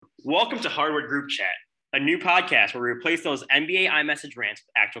Welcome to Hardwood Group Chat, a new podcast where we replace those NBA iMessage rants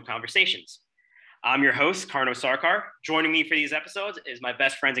with actual conversations. I'm your host, Karno Sarkar. Joining me for these episodes is my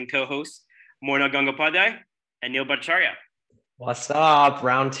best friends and co-hosts, Moina Gangopadhyay and Neil Bhattacharya. What's up?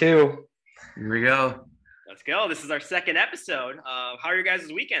 Round two. Here we go. Let's go. This is our second episode. How are your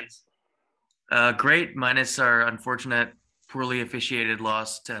guys' weekends? Great, minus our unfortunate poorly officiated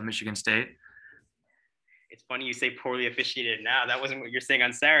loss to Michigan State. It's funny you say poorly officiated now. That wasn't what you're saying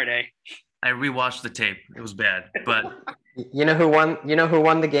on Saturday. I rewatched the tape. It was bad, but You know who won? You know who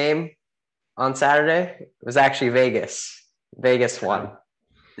won the game on Saturday? It was actually Vegas. Vegas won.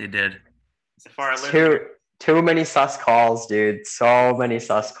 they did. So far, I learned. Too many sus calls, dude. So many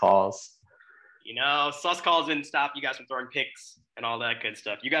sus calls. You know, sus calls didn't stop you guys from throwing picks and all that good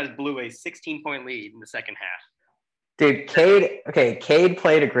stuff. You guys blew a 16-point lead in the second half. Dude, Cade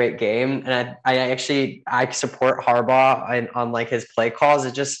played a great game, and I support Harbaugh on like his play calls.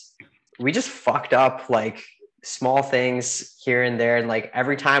 We just fucked up like small things here and there, and like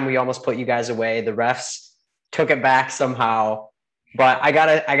every time we almost put you guys away, the refs took it back somehow. But I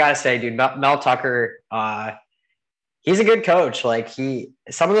gotta say, dude, Mel Tucker, he's a good coach. Like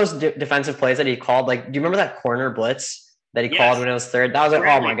some of those defensive plays that he called, like, do you remember that corner blitz that he called when it was third? That was like,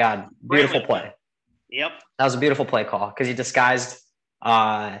 oh my God, beautiful play. Yep. That was a beautiful play call because he disguised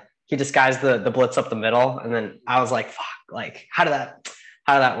the blitz up the middle, and then I was like, fuck, like how did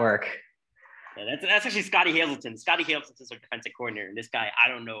that work? Yeah, that's actually Scotty Hazelton. Scotty Hazelton's our defensive coordinator, and this guy, I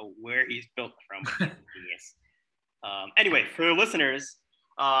don't know where he's built from. Genius. Anyway, for the listeners,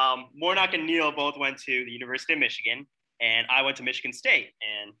 Mornock and Neil both went to the University of Michigan, and I went to Michigan State.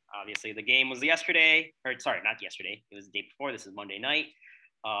 And obviously, the game was yesterday, or sorry, not yesterday. It was the day before. This is Monday night.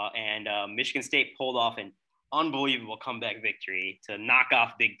 And Michigan State pulled off an unbelievable comeback victory to knock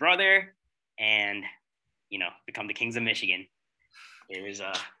off Big Brother and, become the Kings of Michigan. It was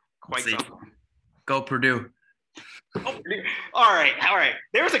quite something. Go Purdue. Oh, all right.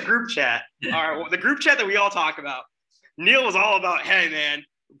 There was a group chat. All right, the group chat that we all talk about. Neil was all about, hey, man,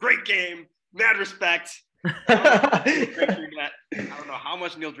 great game, mad respect. I don't know how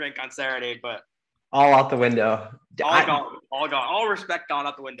much Neil drank on Saturday, but all out the window. All gone. All respect gone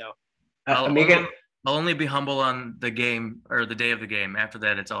out the window. I'll only be humble on the game or the day of the game. After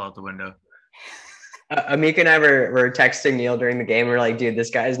that, it's all out the window. Amika and I were texting Neil during the game. We're like, dude, this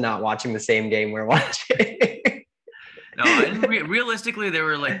guy is not watching the same game we're watching. No, and realistically, there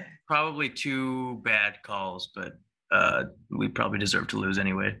were like probably two bad calls, but we probably deserve to lose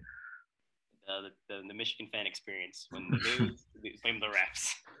anyway. The Michigan fan experience when the news blame the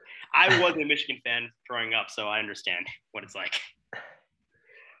refs. I was a Michigan fan growing up, so I understand what it's like.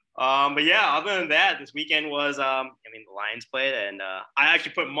 But yeah, other than that, this weekend was, the Lions played, and I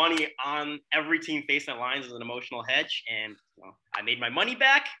actually put money on every team facing the Lions as an emotional hedge, and I made my money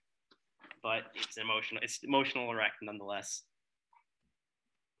back, but it's emotional wreck nonetheless.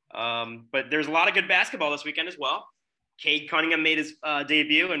 But there's a lot of good basketball this weekend as well. Cade Cunningham made his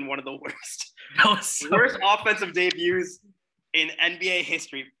debut in one of the worst offensive debuts in NBA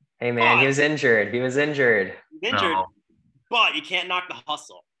history. Hey man, he was injured. No. But you can't knock the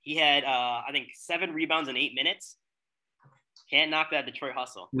hustle. He had, I think, 7 rebounds in 8 minutes. Can't knock that Detroit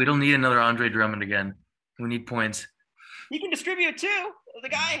hustle. We don't need another Andre Drummond again. We need points. He can distribute too. The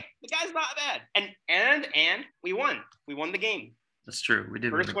guy's not bad. And we won. We won the game. That's true. We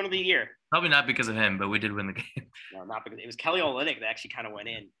did. First one of the year. Probably not because of him, but we did win the game. No, not because it was Kelly Olynyk that actually kind of went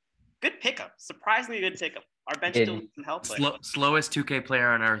in. Good pickup. Surprisingly good pickup. Our bench still needs some help. Slowest 2K player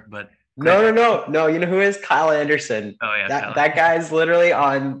on earth, but No. You know who is? Kyle Anderson. Oh yeah, that guy's literally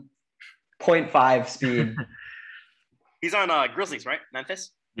on 0.5 speed. He's on Grizzlies, right?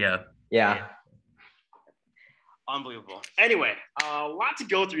 Memphis. Yeah. Unbelievable. Anyway, a lot to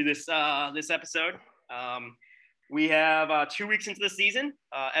go through this episode. We have 2 weeks into the season.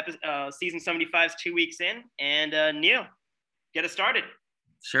 Season 75 is 2 weeks in, and Neil, get us started.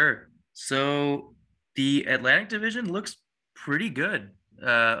 Sure. So the Atlantic Division looks pretty good.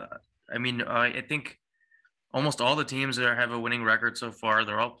 I think almost all the teams have a winning record so far.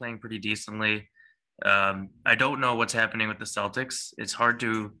 They're all playing pretty decently. I don't know what's happening with the Celtics. It's hard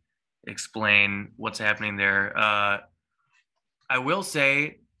to explain what's happening there. I will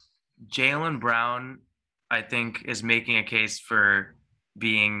say Jaylen Brown, I think, is making a case for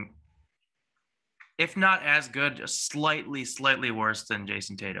being, if not as good, just slightly worse than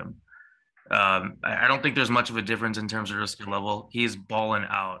Jason Tatum. I don't think there's much of a difference in terms of risk level. He's balling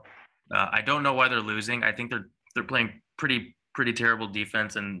out. I don't know why they're losing. I think they're playing pretty terrible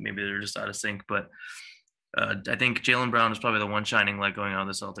defense, and maybe they're just out of sync. But I think Jaylen Brown is probably the one shining light going on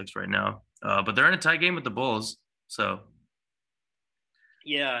the Celtics right now. But they're in a tie game with the Bulls, so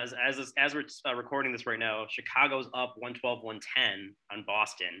Yeah, as we're recording this right now, Chicago's up 112-110 on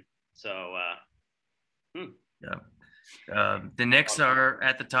Boston. So, the Knicks are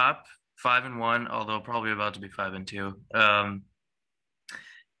at the top, 5-1, although probably about to be 5-2.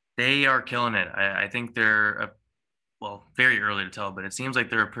 They are killing it. I think they're very early to tell, but it seems like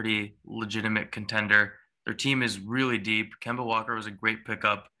they're a pretty legitimate contender. Their team is really deep. Kemba Walker was a great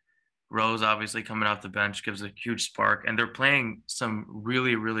pickup. Rose obviously coming off the bench gives a huge spark, and they're playing some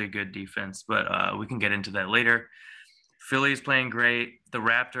really, really good defense. But we can get into that later. Philly's playing great. The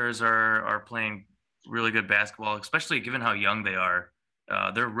Raptors are playing really good basketball, especially given how young they are.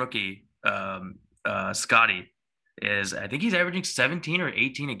 Their rookie, Scotty, I think he's averaging 17 or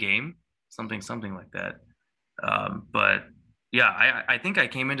 18 a game, something like that. But yeah, I think I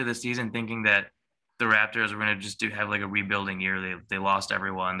came into the season thinking that the Raptors were going to just have like a rebuilding year. They lost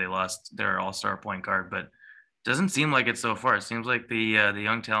everyone. They lost their all-star point guard, but doesn't seem like it so far. It seems like the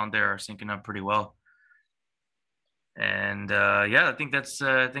young talent there are syncing up pretty well. And I think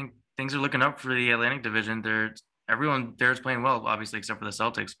I think things are looking up for the Atlantic Division. Everyone there is playing well, obviously, except for the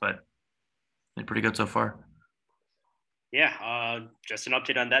Celtics, but they're pretty good so far. Yeah, just an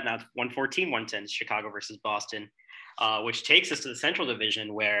update on that. Now it's 114-110, Chicago versus Boston. Which takes us to the Central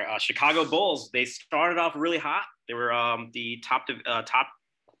Division, where Chicago Bulls, they started off really hot. They were the top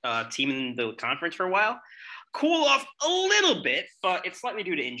team in the conference for a while. Cool off a little bit, but it's slightly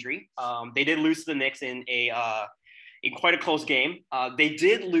due to injury. They did lose to the Knicks in quite a close game. They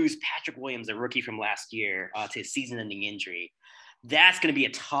did lose Patrick Williams, a rookie from last year, to a season-ending injury. That's going to be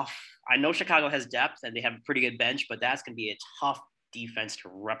a tough. I know Chicago has depth and they have a pretty good bench, but that's going to be a tough defense to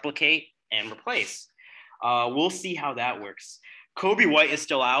replicate and replace. We'll see how that works. Kobe White is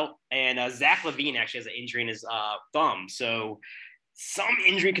still out, and Zach LaVine actually has an injury in his thumb. So some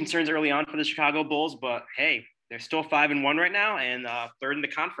injury concerns early on for the Chicago Bulls, but hey, they're still 5-1 right now and third in the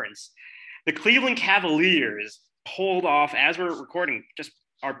conference. The Cleveland Cavaliers pulled off, as we're recording, just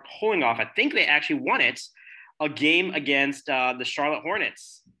are pulling off. I think they actually won it, a game against the Charlotte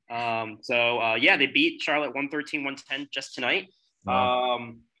Hornets. They beat Charlotte 113-110 just tonight.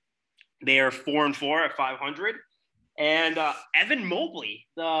 Wow. They are 4-4 at 500. And Evan Mobley,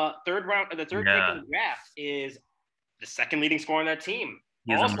 the third pick in the draft, is the second leading scorer on that team.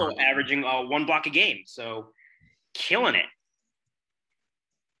 Also averaging 1 block a game. So killing it.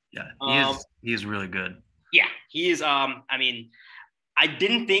 Yeah, he is really good. Yeah, he is. I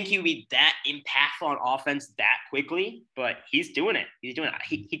didn't think he would be that impactful on offense that quickly, but he's doing it.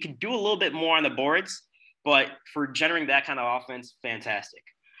 He could do a little bit more on the boards, but for generating that kind of offense, fantastic.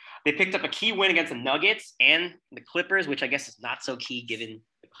 They picked up a key win against the Nuggets and the Clippers, which I guess is not so key given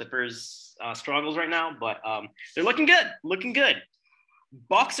the Clippers' struggles right now, but they're looking good.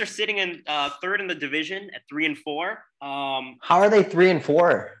 Bucks are sitting in third in the division at 3-4. How are they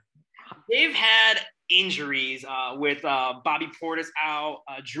 3-4? They've had injuries with Bobby Portis out,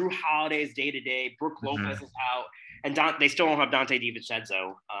 Drew Holiday is day-to-day, Brook Lopez is out, and they still don't have Dante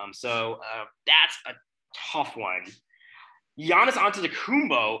DiVincenzo. So that's a tough one. Giannis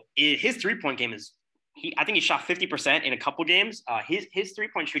Antetokounmpo, his three-point game is I think he shot 50% in a couple games. His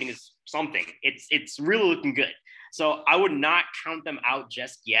three-point shooting is something. It's really looking good. So I would not count them out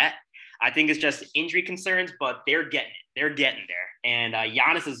just yet. I think it's just injury concerns, but they're getting it. They're getting there. And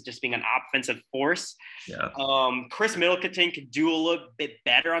Giannis is just being an offensive force. Yeah. Chris Middleton could do a little bit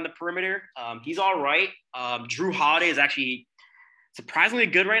better on the perimeter. He's all right. Drew Holiday is actually surprisingly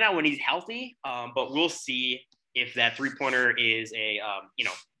good right now when he's healthy. But we'll see if that three-pointer is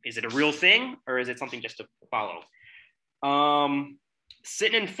is it a real thing or is it something just to follow?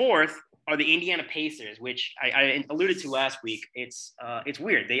 Sitting in fourth are the Indiana Pacers, which I alluded to last week. It's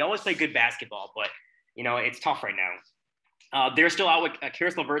weird. They always play good basketball, but it's tough right now. They're still out with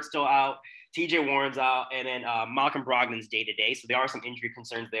Karis LeVert's still out, TJ Warren's out, and then Malcolm Brogdon's day-to-day. So there are some injury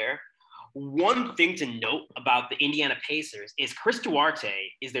concerns there. One thing to note about the Indiana Pacers is Chris Duarte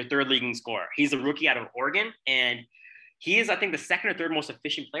is their third leading scorer. He's a rookie out of Oregon, and he is, I think, the second or third most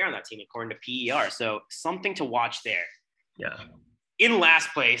efficient player on that team, according to PER. So something to watch there. Yeah. In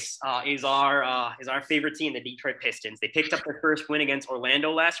last place is our favorite team, the Detroit Pistons. They picked up their first win against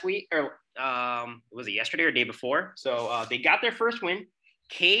Orlando last week, or was it yesterday or day before? So they got their first win.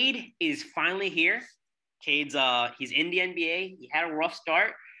 Cade is finally here. Cade's he's in the NBA. He had a rough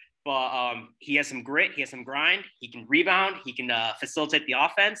start, but he has some grit. He has some grind. He can rebound. He can facilitate the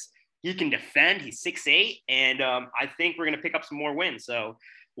offense. He can defend. He's 6'8", and I think we're going to pick up some more wins. So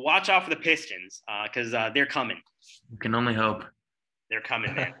watch out for the Pistons because they're coming. You can only hope. They're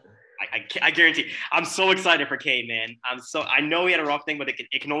coming, man. I guarantee. I'm so excited for Cade, man. I know he had a rough thing, but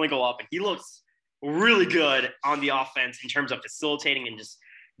it can only go up, and he looks really good on the offense in terms of facilitating and just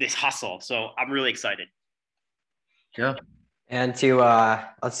this hustle. So I'm really excited. Yeah. And to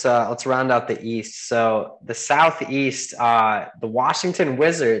let's round out the East. So the Southeast, the Washington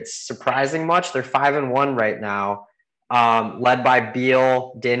Wizards, surprising much, they're 5-1 right now, led by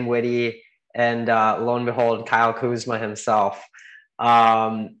Beal, Dinwiddie, and lo and behold, Kyle Kuzma himself.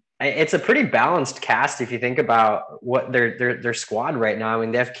 It's a pretty balanced cast if you think about what their squad right now. I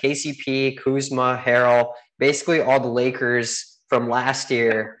mean, they have KCP, Kuzma, Harrell, basically all the Lakers from last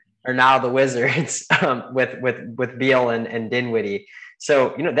year are now the Wizards with Beal and Dinwiddie.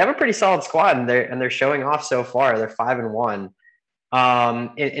 So they have a pretty solid squad, and they're showing off so far. They're 5-1.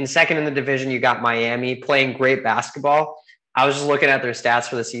 In second in the division, you got Miami playing great basketball. I was just looking at their stats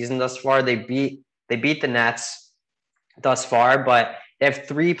for the season thus far. They beat the Nets thus far, but they have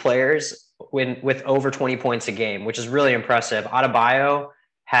 3 players with over 20 points a game, which is really impressive. Adebayo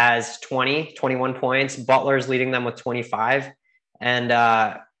has 21 points. Butler's leading them with 25. And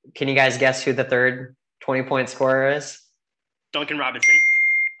can you guys guess who the third 20-point scorer is? Duncan Robinson.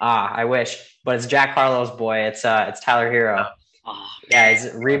 I wish, but it's Jack Harlow's boy. It's Tyler Hero. Yeah,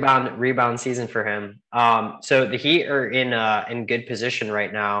 it's rebound season for him. So the Heat are in good position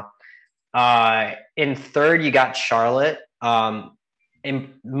right now. In third, you got Charlotte.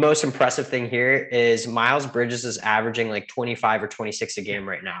 And most impressive thing here is Miles Bridges is averaging like 25 or 26 a game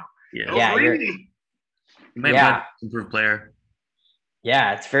right now. Yeah. Improved player.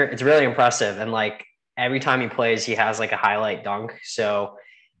 Yeah, it's really impressive, and like every time he plays, he has like a highlight dunk. So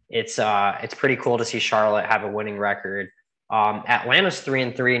it's pretty cool to see Charlotte have a winning record. Atlanta's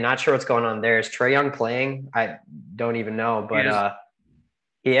 3-3. Not sure what's going on there. Is Trae Young playing? I don't even know, but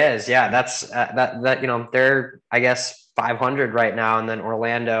he is. Yeah, that's that. They're I guess 500 right now, and then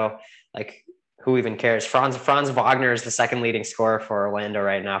Orlando, like who even cares? Franz Wagner is the second leading scorer for Orlando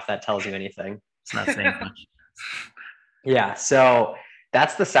right now. If that tells you anything, it's not saying much. Yeah, so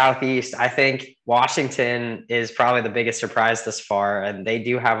that's the Southeast. I think Washington is probably the biggest surprise this far, and they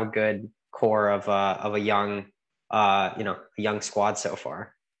do have a good core of a young, a young squad so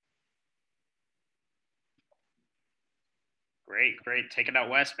far. Great. Take it out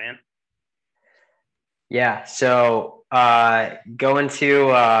west, man. Yeah. So going to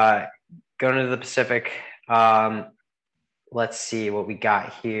the Pacific. Let's see what we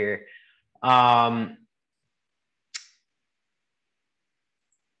got here. I'm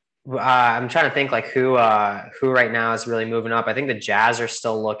trying to think like who right now is really moving up. I think the Jazz are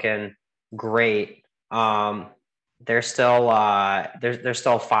still looking great. They're still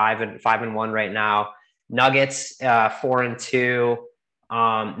 5-1 right now. Nuggets 4-2.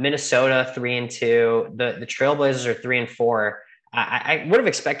 Minnesota 3-2. The Trailblazers are 3-4. I would have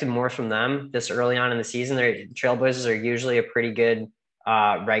expected more from them this early on in the season. The Trailblazers are usually a pretty good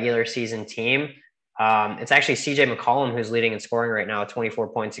regular season team. It's actually CJ McCollum who's leading in scoring right now, 24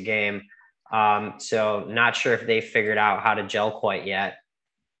 points a game. So not sure if they figured out how to gel quite yet,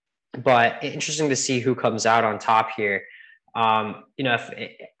 but interesting to see who comes out on top here. I'd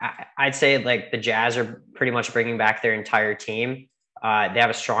say like the Jazz are pretty much bringing back their entire team. They have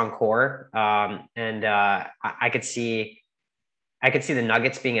a strong core, and I could see the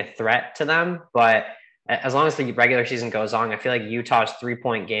Nuggets being a threat to them. But as long as the regular season goes on, I feel like Utah's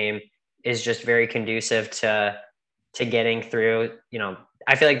 3-point game is just very conducive to getting through.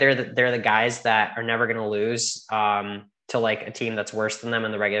 I feel like they're the guys that are never going to lose to like a team that's worse than them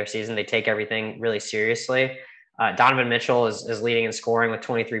in the regular season. They take everything really seriously. Donovan Mitchell is leading in scoring with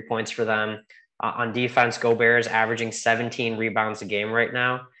 23 points for them. On defense, Gobert is averaging 17 rebounds a game right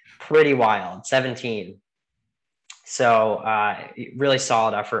now. Pretty wild, 17. So really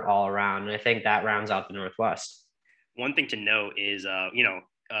solid effort all around. And I think that rounds out the Northwest. One thing to note is,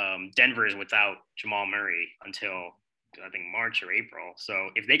 Denver is without Jamal Murray until I think March or April. So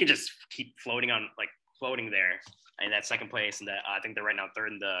if they could just keep floating there in that second place, and that I think they're right now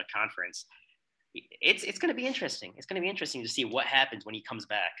third in the conference, it's going to be interesting. It's going to be interesting to see what happens when he comes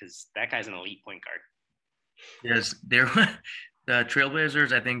back, because that guy's an elite point guard. Yes, the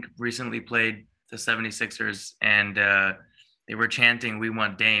Trailblazers, I think, recently played the 76ers, and they were chanting, "We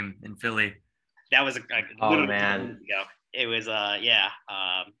want Dame" in Philly. That was oh man. Ago. It was CJ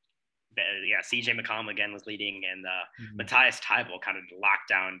McCollum again was leading, and Matthias Thybulle kind of locked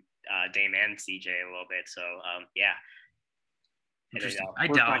down Dame and CJ a little bit. So Interesting. I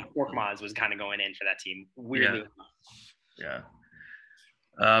doubt Korkmaz was kind of going in for that team. Weirdly. Yeah.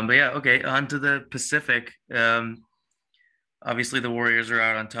 But yeah, okay. On to the Pacific. Obviously the Warriors are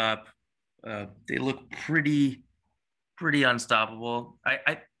out on top. They look pretty unstoppable.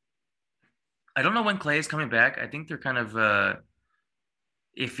 I don't know when Clay is coming back. I think they're kind of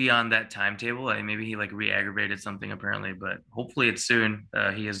iffy on that timetable. Maybe he like re-aggravated something apparently, but hopefully it's soon.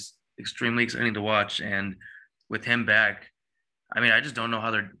 He is extremely exciting to watch, and with him back, I mean, I just don't know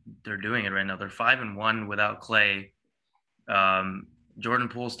how they're doing it right now. They're 5-1 without Clay. Um, Jordan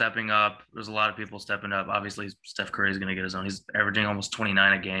Poole stepping up. There's a lot of people stepping up. Obviously, Steph Curry is going to get his own. He's averaging almost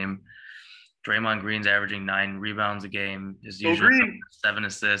 29 a game. Draymond Green's averaging 9 rebounds a game. His usual 7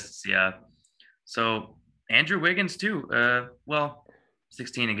 assists. Yeah. So Andrew Wiggins too. Well,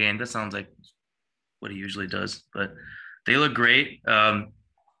 16 a game. That sounds like what he usually does, but they look great.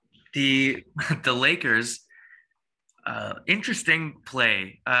 The the Lakers, interesting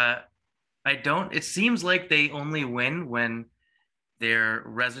play. It seems like they only win when their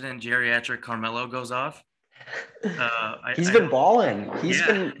resident geriatric Carmelo goes off. He's been balling.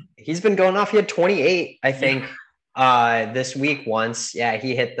 He's been going off. He had 28, I think, this week once. Yeah,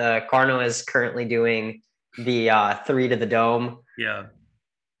 he hit the Carno is currently doing the 3 to the dome. Yeah.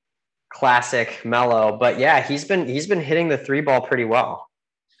 Classic Melo. But yeah, he's been hitting the 3 ball pretty well.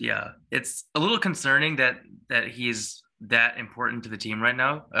 Yeah. It's a little concerning that he's that important to the team right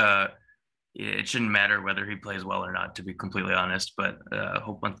now. It shouldn't matter whether he plays well or not, to be completely honest. But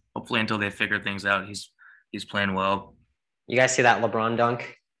hopefully until they figure things out, he's playing well. You guys see that LeBron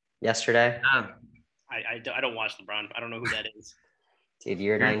dunk yesterday? I don't watch LeBron. I don't know who that is. Dude,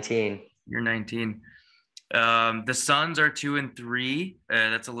 you're 19. You're 19. The Suns are 2-3.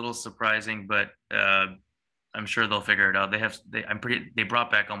 That's a little surprising, but I'm sure they'll figure it out. They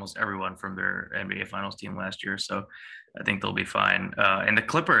brought back almost everyone from their NBA Finals team last year, so I think they'll be fine. And the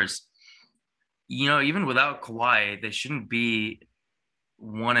Clippers, even without Kawhi, they shouldn't be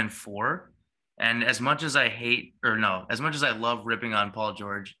 1-4. And as much as I love ripping on Paul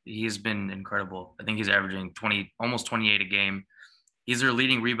George, he's been incredible. I think he's averaging almost 28 a game. He's their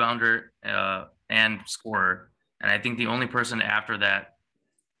leading rebounder and scorer. And I think the only person after that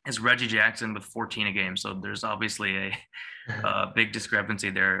is Reggie Jackson with 14 a game. So there's obviously a big discrepancy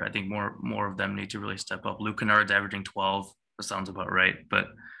there. I think more of them need to really step up. Luke Kennard's averaging 12. That sounds about right. But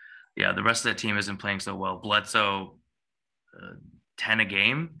yeah, the rest of that team isn't playing so well. Bledsoe, 10 a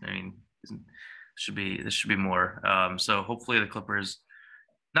game. I mean, this should be more. So hopefully the Clippers,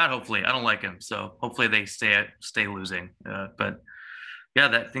 not hopefully, I don't like him. So hopefully they stay losing. But yeah,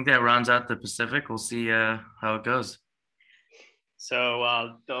 I think that rounds out the Pacific. We'll see how it goes.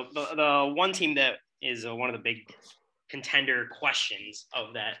 So the one team that is one of the big contender questions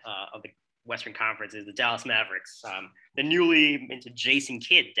of the Western Conference is the Dallas Mavericks, the newly minted Jason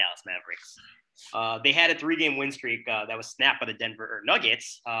Kidd Dallas Mavericks. They had a 3-game win streak that was snapped by the Denver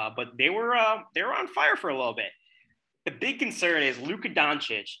Nuggets, but they were on fire for a little bit. The big concern is Luka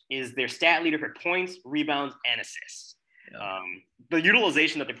Doncic is their stat leader for points, rebounds, and assists. Yeah. The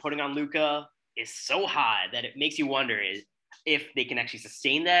utilization that they're putting on Luka is so high that it makes you wonder if they can actually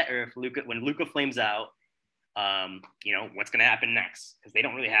sustain that, or if when Luka flames out, what's going to happen next, because they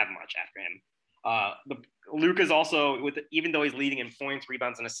don't really have much after him. Luka's also, even though he's leading in points,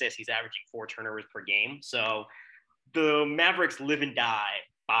 rebounds, and assists, he's averaging 4 turnovers per game. So the Mavericks live and die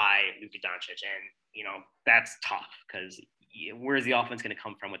by Luka Doncic, and that's tough, because where's the offense going to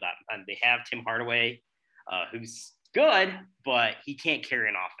come from with that? And they have Tim Hardaway, who's good, but he can't carry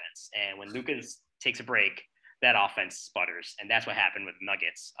an offense. And when Luka takes a break, that offense sputters, and that's what happened with the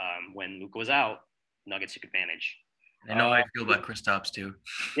Nuggets. When Luka was out, Nuggets took advantage. I know how I feel about Kristaps too.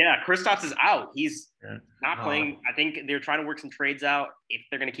 Yeah, Kristaps is out. He's not playing. I think they're trying to work some trades out if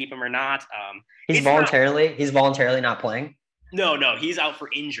they're going to keep him or not. He's voluntarily not playing. No, he's out for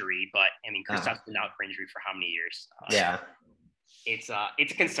injury. But I mean, Kristaps has been out for injury for how many years? It's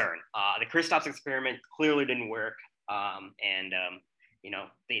a concern. The Kristaps experiment clearly didn't work,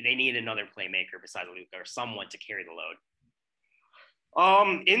 they need another playmaker besides Luka, or someone to carry the load.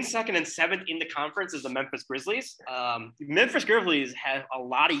 In second and seventh in the conference is the Memphis Grizzlies. Memphis Grizzlies have a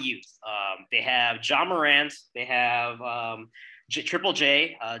lot of youth. They have John Morant. They have Triple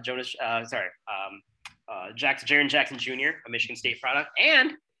J, Jaren Jackson Jr., a Michigan State product,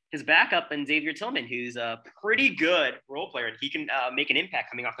 and his backup, and Xavier Tillman, who's a pretty good role player, and he can make an impact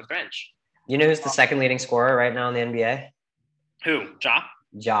coming off the bench. You know who's the second leading scorer right now in the NBA? Who?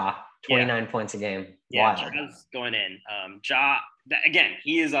 Ja. 29 points a game. Yeah, Ja's going in. Again,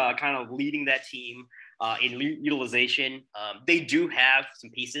 he is kind of leading that team in utilization. They do have some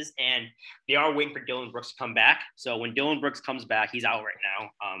pieces, and they are waiting for Dillon Brooks to come back. So when Dillon Brooks comes back, he's out right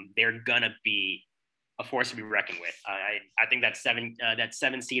now. They're gonna be a force to be reckoned with. I think that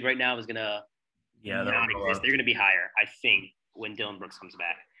seven seed right now is gonna not exist. They're gonna be higher, I think, when Dillon Brooks comes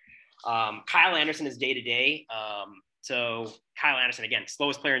back. Kyle Anderson is day to day. So Kyle Anderson, again,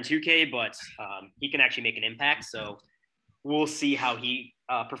 slowest player in 2K, but he can actually make an impact. So we'll see how he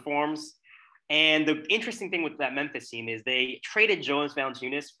performs. And the interesting thing with that Memphis team is they traded Jonas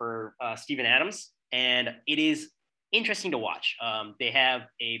Valanciunas for Steven Adams, and it is interesting to watch. They have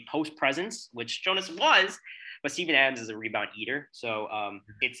a post presence, which Jonas was, but Steven Adams is a rebound eater. So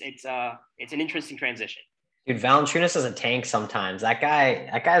it's an interesting transition. Dude, Valanciunas is a tank sometimes.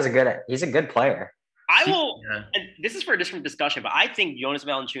 He's a good player. I will, and this is for a different discussion, but I think Jonas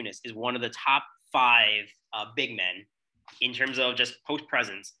Valanciunas is one of the top 5 big men in terms of just post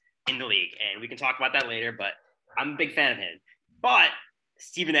presence in the league. And we can talk about that later, but I'm a big fan of him. But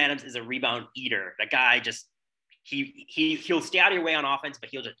Steven Adams is a rebound eater. That guy just, he'll stay out of your way on offense, but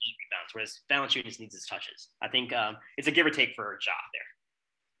he'll just eat rebounds, whereas Valanciunas needs his touches. I think it's a give or take for a job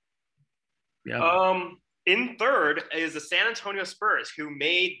there. Yeah. In third is the San Antonio Spurs, who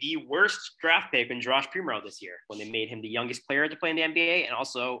made the worst draft pick in Josh Primo this year when they made him the youngest player to play in the NBA and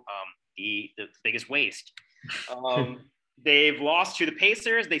also the biggest waste. They've lost to the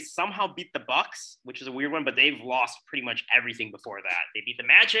Pacers. They somehow beat the Bucks, which is a weird one, but they've lost pretty much everything before that. They beat the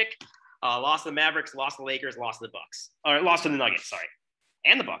Magic, lost to the Mavericks, lost to the Lakers, lost to the Bucks, or lost to the Nuggets, sorry,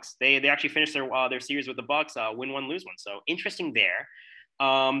 and the Bucks. They actually finished their series with the Bucks, win one, lose one. So interesting there.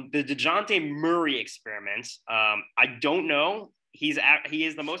 The DeJounte Murray experiment. I don't know. He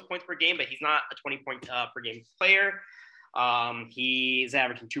is the most points per game, but he's not a 20-point per game player. He's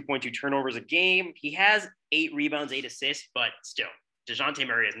averaging 2.2 turnovers a game. He has 8 rebounds, 8 assists, but still, DeJounte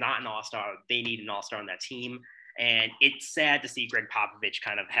Murray is not an all-star. They need an all-star on that team. And it's sad to see Greg Popovich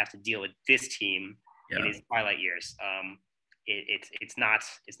kind of have to deal with this team in his twilight years. It's not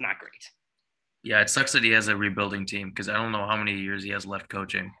great. Yeah, it sucks that he has a rebuilding team because I don't know how many years he has left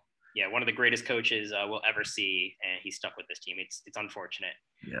coaching. Yeah, one of the greatest coaches we'll ever see, and he's stuck with this team. It's unfortunate.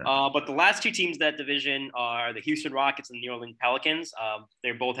 Yeah. But the last 2 teams in that division are the Houston Rockets and the New Orleans Pelicans.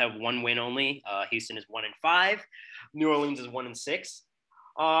 They both have 1 win only. Houston is 1-5. New Orleans is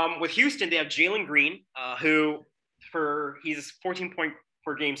 1-6. With Houston, they have Jalen Green, he's a 14-point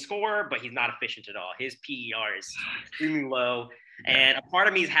per game scorer, but he's not efficient at all. His PER is extremely low. And a part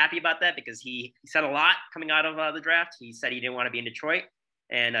of me is happy about that because he said a lot coming out of the draft. He said he didn't want to be in Detroit.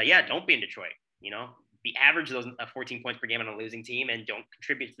 And don't be in Detroit. Be average those 14 points per game on a losing team and don't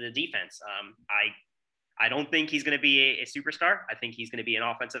contribute to the defense. I don't think he's going to be a superstar. I think he's going to be an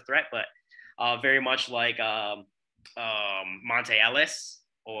offensive threat, but very much like Monte Ellis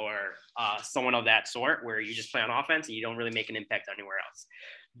or someone of that sort where you just play on offense and you don't really make an impact anywhere else.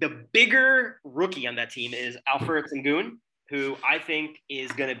 The bigger rookie on that team is Alfred Sengun, who I think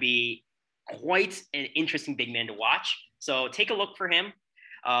is going to be quite an interesting big man to watch. So take a look for him.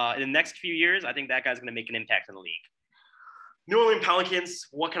 In the next few years, I think that guy's going to make an impact in the league. New Orleans Pelicans,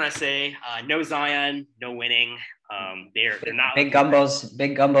 what can I say? No Zion, no winning. They're not big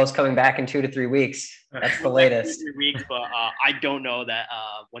Gumbo's coming back in 2 to 3 weeks. That's the latest. 2 to 3 weeks, but I don't know that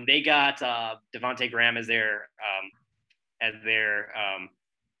when they got Devontae Graham as their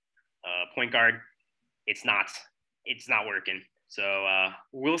point guard, it's not working. So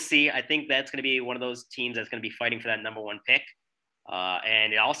we'll see. I think that's going to be one of those teams that's going to be fighting for that number 1 pick.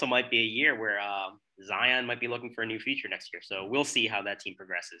 And it also might be a year where Zion might be looking for a new future next year. So we'll see how that team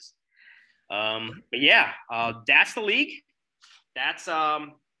progresses. But yeah, that's the league. That's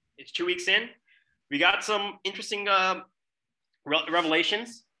it's 2 weeks in. We got some interesting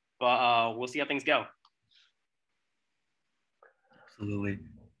revelations, but we'll see how things go. Absolutely.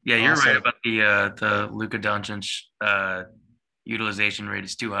 Yeah, you're right about the Luka Doncic utilization rate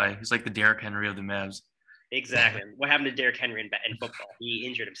is too high. He's like the Derrick Henry of the Mavs. Exactly. What happened to Derrick Henry in football? He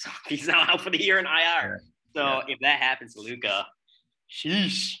injured himself. He's now out for the year in IR. So if that happens to Luka,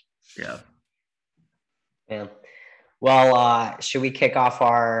 sheesh. Yeah. Yeah. Well, should we kick off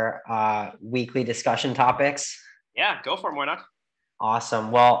our weekly discussion topics? Yeah, go for it. Why not?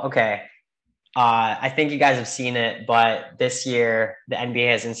 Awesome. Well, okay. I think you guys have seen it, but this year the NBA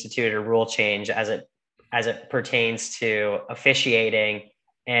has instituted a rule change as it pertains to officiating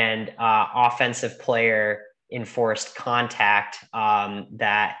and offensive player enforced contact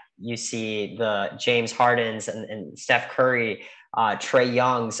that you see the James Hardens and Steph Curry, Trae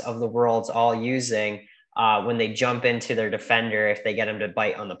Youngs of the world's all using when they jump into their defender if they get them to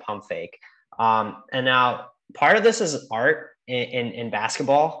bite on the pump fake. And now part of this is art in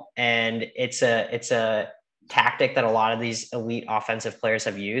basketball, and it's a tactic that a lot of these elite offensive players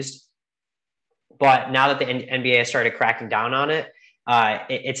have used. But now that the NBA has started cracking down on it,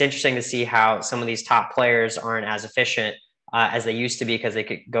 it's interesting to see how some of these top players aren't as efficient as they used to be because they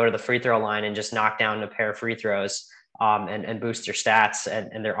could go to the free throw line and just knock down a pair of free throws and boost their stats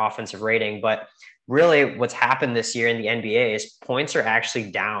and their offensive rating. But really what's happened this year in the NBA is points are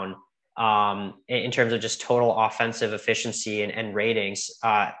actually down in terms of just total offensive efficiency and ratings.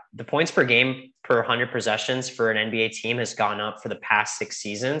 The points per game per 100 possessions for an NBA team has gone up for the past 6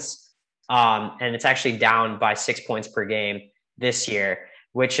 seasons. And it's actually down by 6 points per game this year,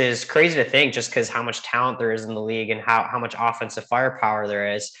 which is crazy to think just because how much talent there is in the league and how much offensive firepower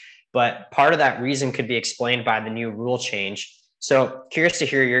there is. But part of that reason could be explained by the new rule change. So curious to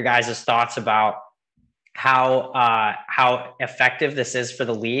hear your guys' thoughts about how effective this is for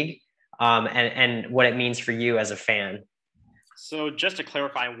the league, and what it means for you as a fan. So just to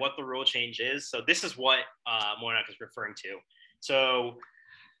clarify what the rule change is, so this is what Monarch is referring to. So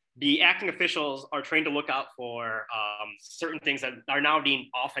the acting officials are trained to look out for certain things that are now deemed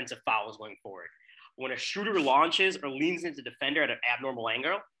offensive fouls going forward. When a shooter launches or leans into the defender at an abnormal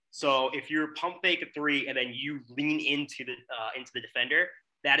angle, so if you're pump fake a three and then you lean into the defender,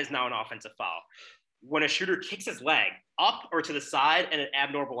 that is now an offensive foul. When a shooter kicks his leg up or to the side at an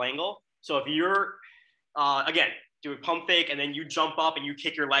abnormal angle, so if you're, again, do a pump fake and then you jump up and you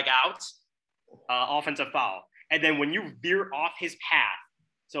kick your leg out, offensive foul. And then when you veer off his path,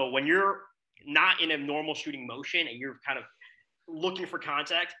 so when you're not in a normal shooting motion and you're kind of looking for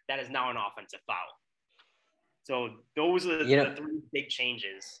contact, that is now an offensive foul. So those are the 3 big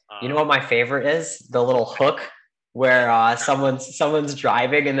changes. You know what my favorite is? The little hook where someone's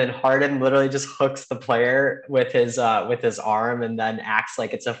driving and then Harden literally just hooks the player with his arm and then acts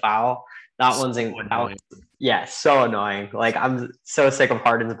like it's a foul. That one's so annoying. Like, I'm so sick of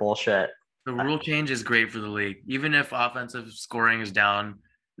Harden's bullshit. The rule change is great for the league. Even if offensive scoring is down,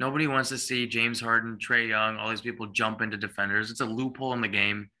 nobody wants to see James Harden, Trae Young, all these people jump into defenders. It's a loophole in the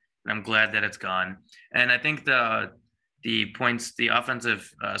game, and I'm glad that it's gone. And I think the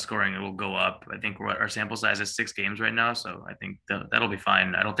offensive scoring will go up. I think our sample size is 6 games right now, so I think that'll be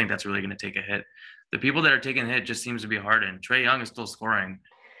fine. I don't think that's really going to take a hit. The people that are taking the hit just seems to be Harden. Trae Young is still scoring.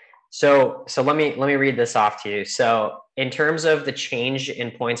 So let me read this off to you. So in terms of the change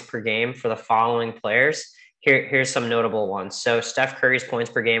in points per game for the following players, here's some notable ones. So Steph Curry's points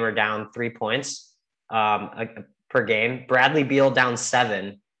per game are down 3 points per game. Bradley Beal down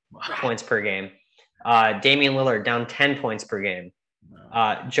 7 points per game. Damian Lillard down 10 points per game.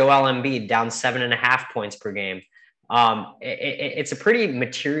 Joel Embiid down 7.5 points per game. It's a pretty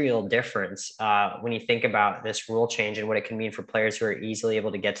material difference when you think about this rule change and what it can mean for players who are easily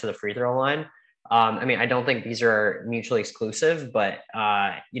able to get to the free throw line. I mean, I don't think these are mutually exclusive, but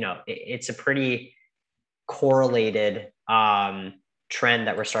it's a pretty correlated trend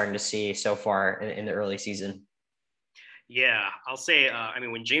that we're starting to see so far in the early season. Yeah, I'll say,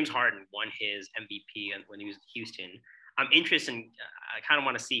 when James Harden won his MVP and when he was in Houston, I'm interested in, I kind of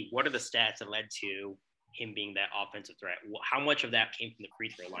want to see what are the stats that led to him being that offensive threat. How much of that came from the free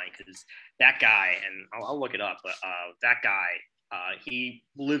throw line? Because that guy, and I'll look it up, but that guy, he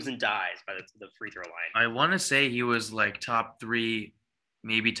lives and dies by the free throw line. I want to say he was like top 3,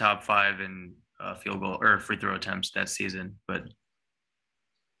 maybe top 5 in field goal or free throw attempts that season, but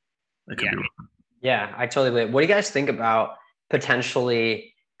that could be wrong. Yeah, I totally believe. What do you guys think about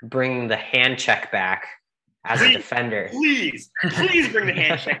potentially bringing the hand check back as a defender? Please bring the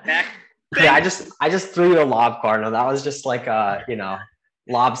hand check back. Yeah, I just threw you a lob, Cardinal. That was just like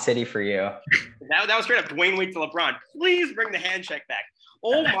lob city for you. That was straight up Dwayne Wade to LeBron. Please bring the hand check back.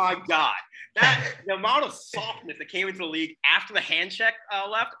 Oh my God. The amount of softness that came into the league after the hand check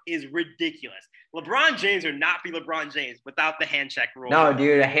left is ridiculous. LeBron James would not be LeBron James without the hand check rule. No,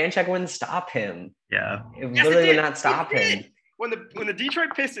 dude, a hand check wouldn't stop him. Yeah. It literally would not stop him. When the Detroit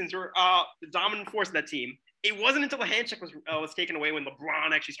Pistons were the dominant force of that team, it wasn't until the hand check was taken away when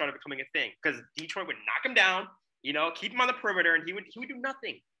LeBron actually started becoming a thing, because Detroit would knock him down, keep him on the perimeter, and he would do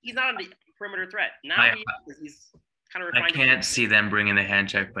nothing. He's not a perimeter threat. Now he's kind of refined. I can't see them bringing the hand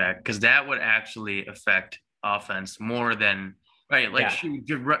check back, because that would actually affect offense more than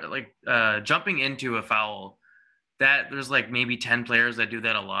jumping into a foul. That there's like maybe 10 players that do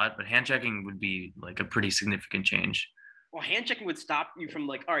that a lot, but hand checking would be like a pretty significant change. Well, hand checking would stop you from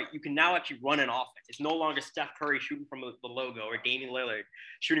all right, you can now actually run an offense. It's no longer Steph Curry shooting from the logo or Damian Lillard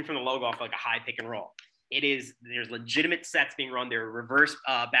shooting from the logo off like a high pick and roll. There's legitimate sets being run. There are reverse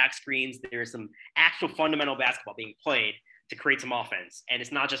back screens. There's some actual fundamental basketball being played to create some offense. And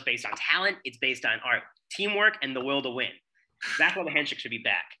it's not just based on talent. It's based on teamwork and the will to win. That's why the handshake should be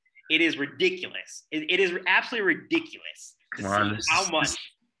back. It is ridiculous. It is absolutely ridiculous to see how much. This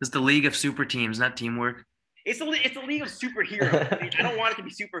is the league of super teams, not teamwork. It's a league of superheroes. I don't want it to be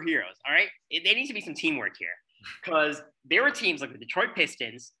superheroes, all right? There needs to be some teamwork here, because there were teams like the Detroit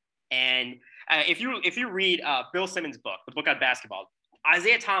Pistons, and if you read Bill Simmons' book, the book on basketball,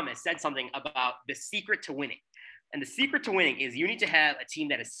 Isaiah Thomas said something about the secret to winning. And the secret to winning is you need to have a team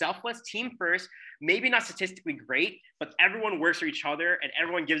that is selfless, team first, maybe not statistically great, but everyone works for each other and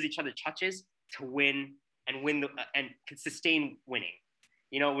everyone gives each other touches to win and can sustain winning.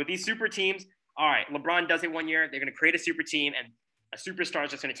 With these super teams, all right, LeBron does it one year. They're going to create a super team, and a superstar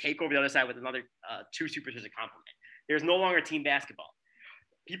is just going to take over the other side with another two superstars to complement. There's no longer team basketball.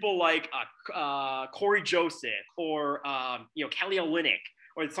 People like Corey Joseph or Kelly Olynyk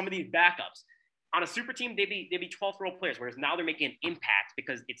or some of these backups on a super team, they'd be 12 role players, whereas now they're making an impact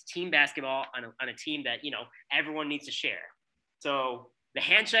because it's team basketball on a team that everyone needs to share. So the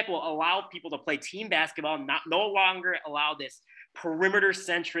handshake will allow people to play team basketball, no longer allow this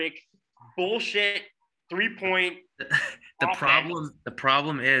perimeter-centric bullshit 3-point. The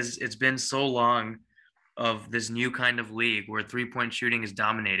problem is it's been so long of this new kind of league where 3-point shooting is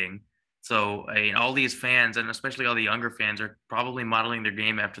dominating. So all these fans, and especially all the younger fans, are probably modeling their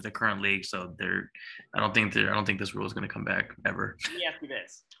game after the current league. So I don't think this rule is going to come back ever. Let me ask you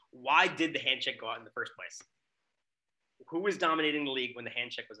this: why did the handshake go out in the first place? Who was dominating the league when the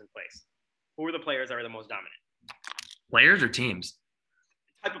handshake was in place? Who are the players that are the most dominant? Players or teams?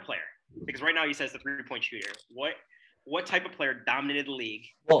 Type of player. Because right now he says the 3-point shooter. What type of player dominated the league?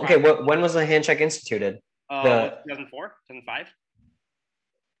 Well, okay. When was the handshake instituted? 2004, 2005.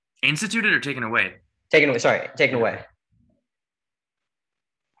 Instituted or taken away? Taken away. Sorry, taken away.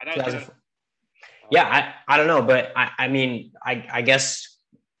 I thought it was yeah, I don't know, but I mean, I guess.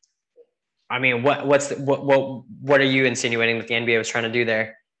 I mean, what are you insinuating that the NBA was trying to do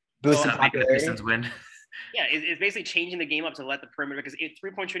there? Boost the popularity? Pistons win. Yeah, it's basically changing the game up to let the perimeter, because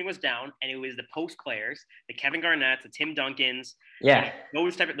 3-point shooting was down, and it was the post players, the Kevin Garnett's, the Tim Duncans,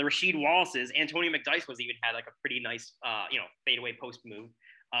 those type of the Rasheed Wallace's, Antonio McDyess was even had like a pretty nice, fadeaway post move,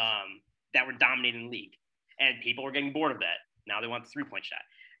 that were dominating the league, and people were getting bored of that. Now they want the 3-point shot.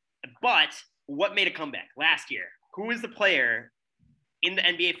 But what made a comeback last year? Who was the player in the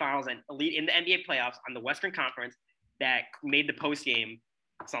NBA Finals and elite in the NBA playoffs on the Western Conference that made the post game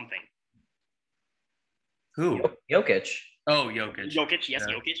something? Who? Jokic. Oh, Jokic. Jokic, yes,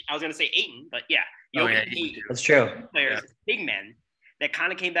 yeah. Jokic. I was going to say Ayton, but yeah. Jokic, That's true. Players, big men that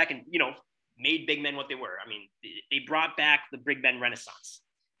kind of came back and, made big men what they were. I mean, they brought back the big men renaissance.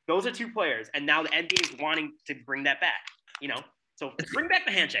 Those are two players, and now the NBA is wanting to bring that back, So bring back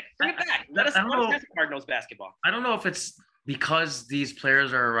the handshake. Bring it back. Let us Cardinals basketball. I don't know if it's because these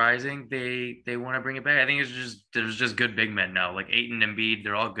players are rising, they want to bring it back. I think there's just good big men now, like Ayton and Embiid.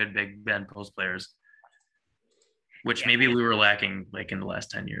 They're all good big men post players, which maybe we were lacking like in the last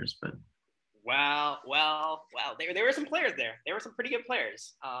 10 years. But well, there were some players there. There were some pretty good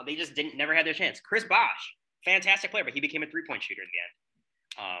players. They just never had their chance. Chris Bosh, fantastic player, but he became a 3-point shooter in the end.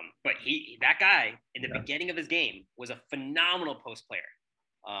 But that guy in the beginning of his game was a phenomenal post player.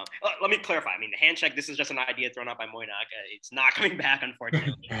 Let me clarify. I mean, the handshake, this is just an idea thrown out by Moynihan. It's not coming back,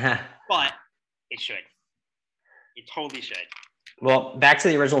 unfortunately, but it should. It totally should. Well, back to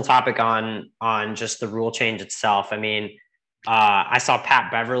the original topic on just the rule change itself. I mean, I saw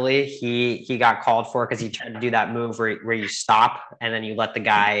Pat Beverly. He got called for because he tried to do that move where you stop and then you let the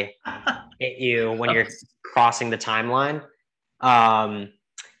guy hit you when you're crossing the timeline.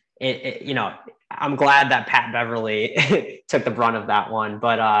 I'm glad that Pat Beverly took the brunt of that one,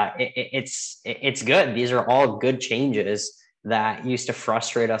 but it's good. These are all good changes that used to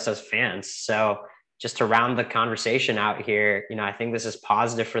frustrate us as fans. So just to round the conversation out here, I think this is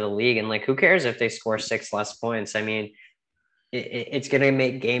positive for the league. And like, who cares if they score 6 less points? I mean, it's going to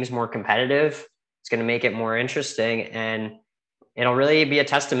make games more competitive. It's going to make it more interesting, and it'll really be a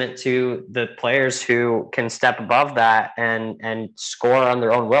testament to the players who can step above that and score on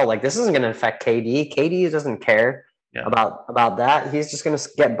their own will. Like, this isn't going to affect KD. KD doesn't care about that. He's just going to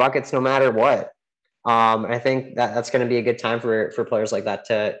get buckets no matter what. I think that's going to be a good time for players like that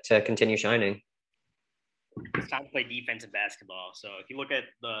to continue shining. It's time to play defensive basketball. So if you look at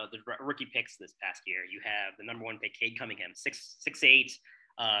the rookie picks this past year, you have the number 1 pick, Cade Cunningham, 6'8",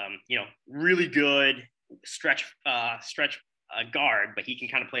 really good stretch guard, but he can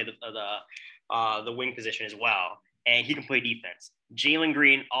kind of play the wing position as well, and he can play defense. Jalen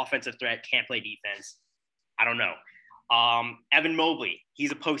Green, offensive threat, can't play defense. I don't know. Evan Mobley,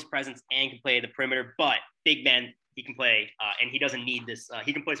 he's a post presence and can play the perimeter, but big man, he can play, and he doesn't need this.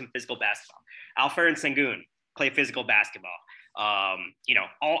 He can play some physical basketball. Alperen Sengun, play physical basketball.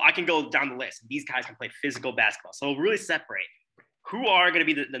 I can go down the list. These guys can play physical basketball. So really separate who are going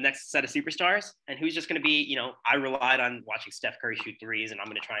to be the next set of superstars and who's just going to be, I relied on watching Steph Curry shoot threes and I'm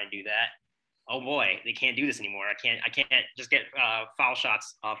going to try and do that. Oh boy, they can't do this anymore. I can't just get foul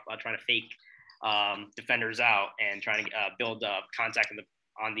shots off trying to fake defenders out and trying to build contact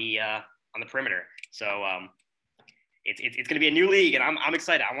on the perimeter. So it's going to be a new league, and I'm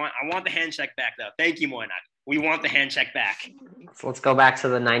excited. I want the hand check back though. Thank you, Moinak. We want the hand check back. So let's go back to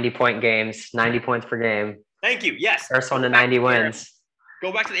the 90-point games, 90 points per game. Thank you. Yes. First one to 90 wins.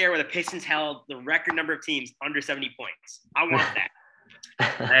 Go back to the era where the Pistons held the record number of teams under 70 points. I want that.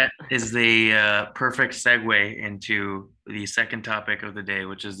 That is the perfect segue into the second topic of the day,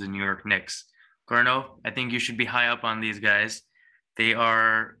 which is the New York Knicks. Garno, I think you should be high up on these guys. They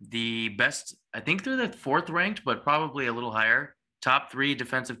are the best. I think they're the 4th ranked, but probably a little higher. Top 3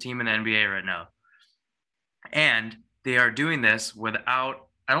 defensive team in the NBA right now. And they are doing this without,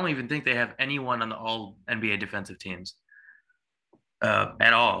 I don't even think they have anyone on the all NBA defensive teams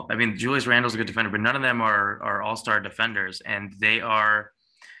at all. I mean, Julius Randle's a good defender, but none of them are all-star defenders. And they are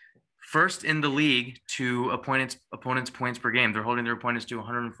first in the league to opponents' points per game. They're holding their opponents to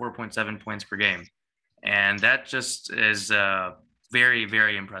 104.7 points per game. And that just is very,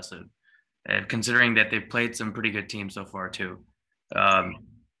 very impressive, considering that they've played some pretty good teams so far too.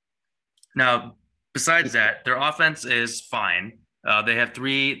 Now, besides that, their offense is fine. They have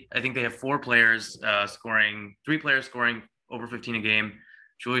 4 players scoring, 3 players scoring over 15 a game.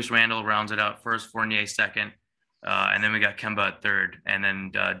 Julius Randle rounds it out first, Fournier second, and then we got Kemba at third, and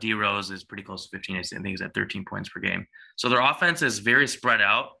then D Rose is pretty close to 15. I think he's at 13 points per game. So their offense is very spread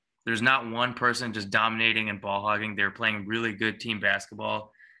out. There's not one person just dominating and ball hogging. They're playing really good team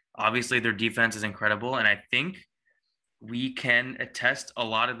basketball. Obviously, their defense is incredible, and I think we can attest a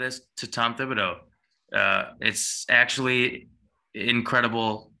lot of this to Tom Thibodeau. It's actually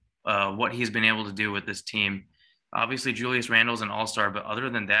incredible what he's been able to do with this team. Obviously, Julius Randle's an all-star, but other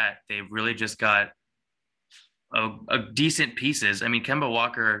than that, they've really just got a decent pieces. I mean, Kemba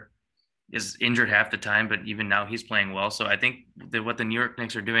Walker is injured half the time, but even now he's playing well. So I think that what the New York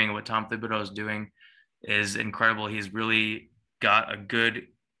Knicks are doing, what Tom Thibodeau is doing, is incredible. He's really got a good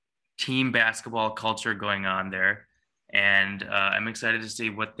team basketball culture going on there. And I'm excited to see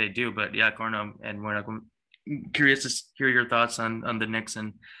what they do. But yeah, Garno and Moinak, I'm curious to hear your thoughts on the Knicks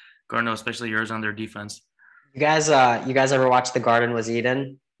and Garno, especially yours on their defense. You guys ever watch The Garden Was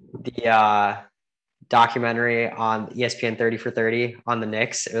Eden? The documentary on ESPN 30 for 30 on the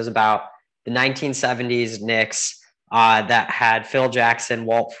Knicks. It was about the 1970s Knicks that had Phil Jackson,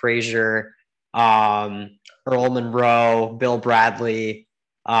 Walt Frazier, Earl Monroe, Bill Bradley,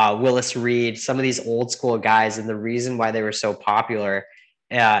 Willis Reed, some of these old school guys. And the reason why they were so popular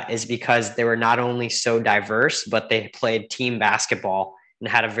is because they were not only so diverse, but they played team basketball and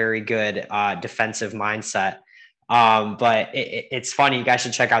had a very good defensive mindset. But it's funny. You guys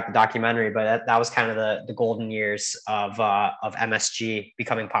should check out the documentary. But that was kind of the golden years of MSG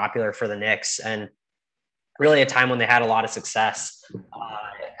becoming popular for the Knicks, and really a time when they had a lot of success.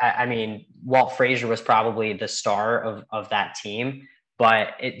 I mean, Walt Frazier was probably the star of that team. But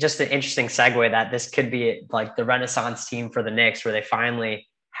it just an interesting segue that this could be like the Renaissance team for the Knicks, where they finally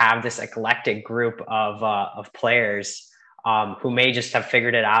have this eclectic group of players who may just have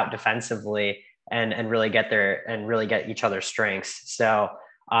figured it out defensively and really get each other's strengths. So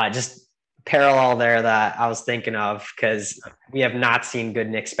just parallel there that I was thinking of, because we have not seen good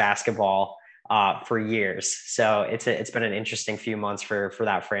Knicks basketball for years. So it's been an interesting few months for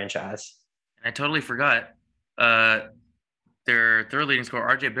that franchise. I totally forgot their third leading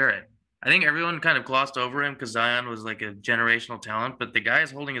scorer, RJ Barrett. I think everyone kind of glossed over him because Zion was like a generational talent, but the guy is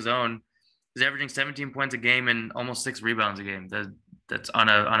holding his own. He's averaging 17 points a game and almost 6 rebounds a game. That's on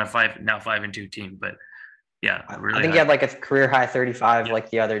a 5-2 team. But yeah, really I think he had like a career high 35 like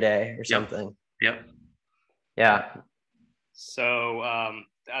the other day or something. Yep. Yeah. So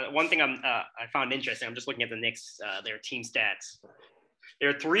one thing I found interesting, I'm just looking at the Knicks, their team stats. There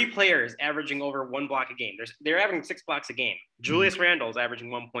are 3 players averaging over 1 block a game. They're averaging 6 blocks a game. Julius Randle's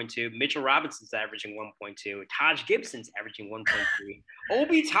averaging 1.2. Mitchell Robinson's averaging 1.2. Taj Gibson's averaging 1.3.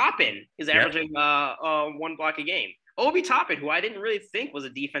 Obi Toppin is averaging 1 block a game. Obi Toppin, who I didn't really think was a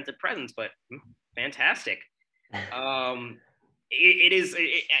defensive presence, but fantastic. It's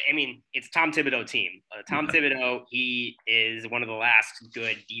Tom Thibodeau team. Tom Thibodeau, he is one of the last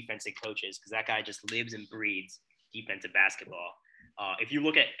good defensive coaches because that guy just lives and breathes defensive basketball. If you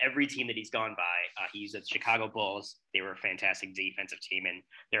look at every team that he's gone by, he used the Chicago Bulls. They were a fantastic defensive team. And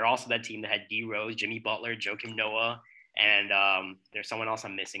they're also that team that had D Rose, Jimmy Butler, Joakim Noah, and there's someone else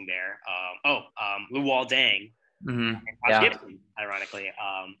I'm missing there. Luol Deng, and Taj Gibson, ironically.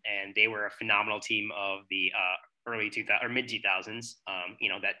 And they were a phenomenal team of the early 2000s or mid 2000s,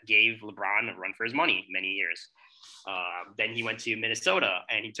 that gave LeBron a run for his money many years. Then he went to Minnesota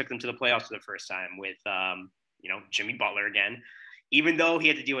and he took them to the playoffs for the first time with, Jimmy Butler again. Even though he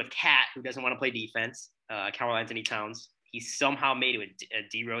had to deal with Cat, who doesn't want to play defense, Karl Anthony Towns, he somehow made it with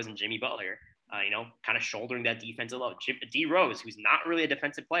D Rose and Jimmy Butler. kind of shouldering that defensive load. D Rose, who's not really a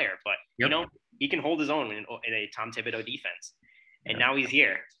defensive player, but he can hold his own in a Tom Thibodeau defense. And now he's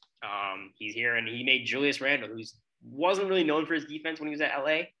here. He's here, and he made Julius Randle, who wasn't really known for his defense when he was at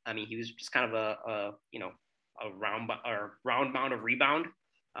LA. I mean, he was just kind of a round bound of rebound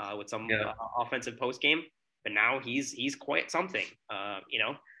with some offensive post game. But now he's quite something.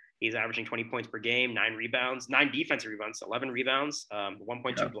 He's averaging 20 points per game, 9 defensive rebounds, 11 rebounds,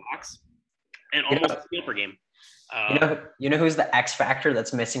 1.2 blocks, and almost a steal per game. You know who's the X factor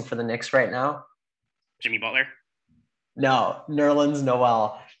that's missing for the Knicks right now? Jimmy Butler. No, Nerlens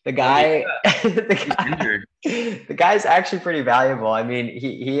Noel. The guy's actually pretty valuable. I mean,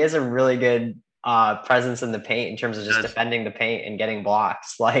 he has a really good presence in the paint in terms of just defending the paint and getting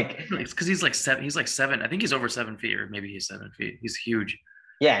blocks. Like, it's because he's like 7. He's like 7. I think he's over 7 feet, or maybe he's 7 feet. He's huge.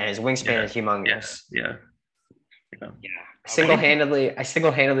 Yeah, and his wingspan is humongous. Yeah. I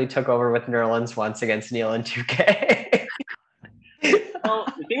single-handedly took over with Nerlens once against Neil in 2K. Well,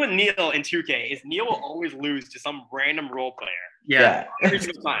 the thing with Neil in 2K is Neil will always lose to some random role player. Yeah. Every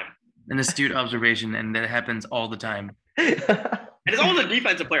single time. An astute observation, and that happens all the time. And it's always a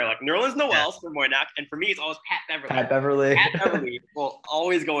defensive player, like Nerlens Noel for Moynihan, and for me, it's always Pat Beverly. Pat Beverly will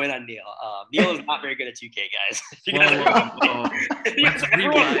always go in on Neil. Neil is not very good at 2K, guys. The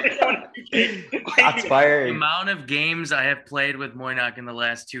amount of games I have played with Moynihan in the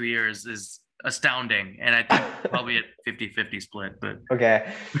last 2 years is astounding, and I think probably at 50-50 split. But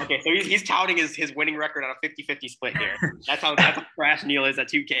okay, so he's touting his winning record on a 50-50 split here. That's how trash Neil is at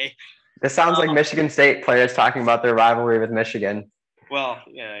 2K. This sounds like Michigan State players talking about their rivalry with Michigan. Well,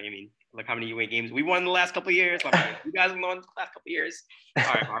 yeah, I mean, look how many games we won the last couple of years. You guys have won the last couple of years. All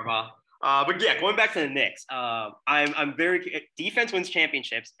right, Harbaugh. But yeah, going back to the Knicks, I'm very defense wins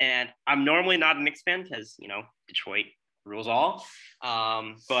championships, and I'm normally not a Knicks fan because Detroit rules all.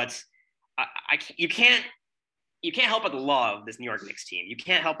 But you can't help but love this New York Knicks team. You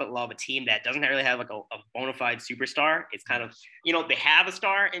can't help but love a team that doesn't really have like a bona fide superstar. It's kind of, they have a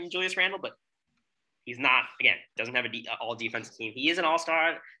star in Julius Randle, but he's not, again, doesn't have an all defensive team. He is an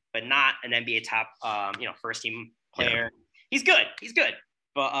all-star, but not an NBA top, first team player. Yeah. He's good.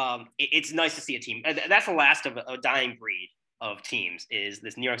 But it's nice to see a team. That's the last of a dying breed of teams, is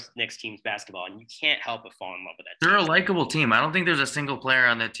this New York Knicks team's basketball, and you can't help but fall in love with that team. They're a likable team. I don't think there's a single player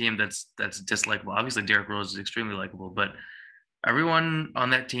on that team that's dislikable. Obviously, Derrick Rose is extremely likable, but everyone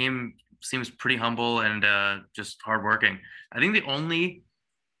on that team seems pretty humble and just hardworking. I think the only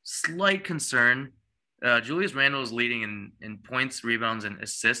slight concern, Julius Randle is leading in points, rebounds, and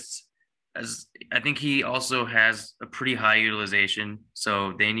assists. As I think he also has a pretty high utilization,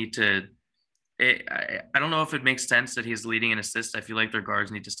 so they need to. I don't know if it makes sense that he's leading in assists. I feel like their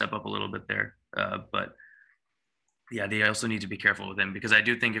guards need to step up a little bit there. But yeah, they also need to be careful with him, because I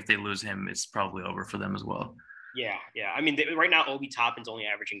do think if they lose him, it's probably over for them as well. Yeah. I mean, right now, Obi Toppin's only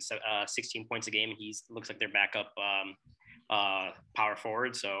averaging 16 points a game. He looks like their backup power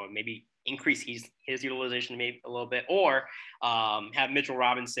forward. So maybe increase his utilization maybe a little bit, or have Mitchell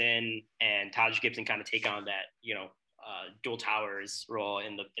Robinson and Taj Gibson kind of take on that, dual towers role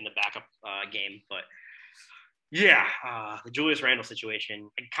in the backup game. But yeah, the Julius Randle situation,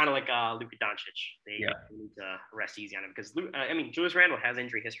 kind of like Luka Doncic, they need to rest easy on him, because Julius Randle has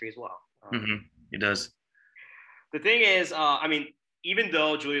injury history as well. He does. The thing is, even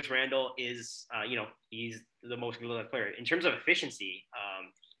though Julius Randle is, he's the most utilized player in terms of efficiency,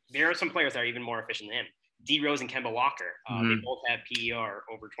 there are some players that are even more efficient than him. D Rose and Kemba Walker, they both have PER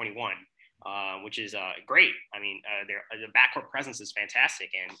over 21. Which is great. I mean, their backcourt presence is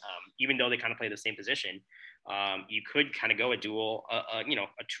fantastic, and even though they kind of play the same position, you could kind of go a dual, a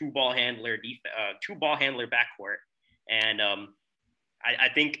two ball handler backcourt, and I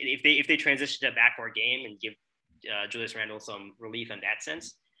think if they transition to a backcourt game and give Julius Randle some relief in that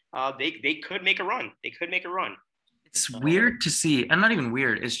sense, they could make a run. It's weird to see. I'm not even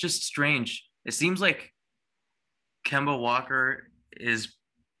weird. It's just strange. It seems like Kemba Walker is.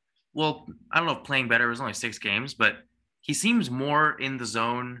 Well, I don't know if playing better. It was only 6 games, but he seems more in the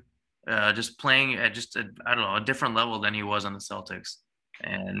zone, just playing at a different level than he was on the Celtics.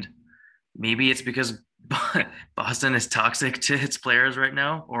 And maybe it's because Boston is toxic to its players right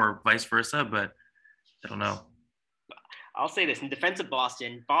now, or vice versa, but I don't know. I'll say this. In defense of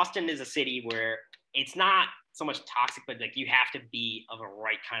Boston is a city where it's not so much toxic, but like you have to be of a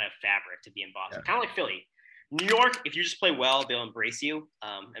right kind of fabric to be in Boston. Kind of like Philly. New York, if you just play well, they'll embrace you.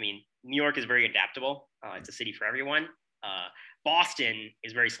 New York is very adaptable. It's a city for everyone. Boston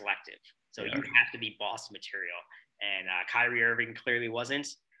is very selective. So you have to be Boston material. And Kyrie Irving clearly wasn't.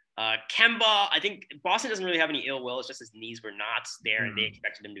 Kemba, I think Boston doesn't really have any ill will. It's just his knees were not there, and they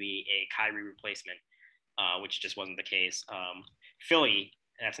expected him to be a Kyrie replacement, which just wasn't the case. Philly,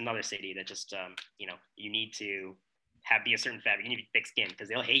 that's another city that just, you need to be a certain fabric. You need to be thick skinned because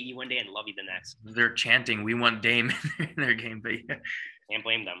they'll hate you one day and love you the next. They're chanting, "We want Dame" in their game, but yeah. Can't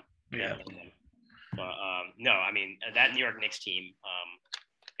blame them. Yeah. But no, I mean that New York Knicks team.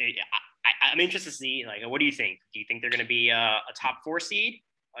 I'm interested to see. Like, what do you think? Do you think they're going to be a top 4 seed,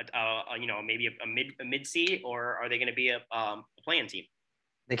 maybe a mid seed, or are they going to be a play-in team?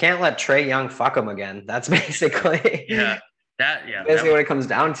 They can't let Trae Young fuck them again. That's basically basically what it comes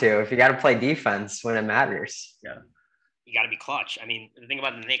down to. If you got to play defense when it matters, you got to be clutch. I mean, the thing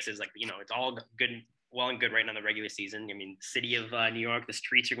about the Knicks is it's all good, well and good right now in the regular season. I mean, city of New York, the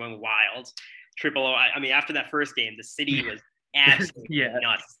streets are going wild. Triple O. I mean, after that first game, the city was absolutely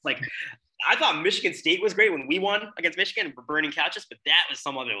nuts. Like, I thought Michigan State was great when we won against Michigan and burning couches, but that was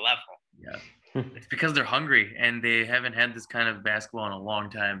some other level. Yeah, it's because they're hungry and they haven't had this kind of basketball in a long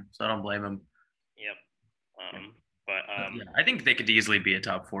time, so I don't blame them. Yep. I think they could easily be a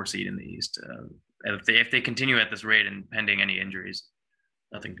top 4 seed in the East if they continue at this rate and pending any injuries.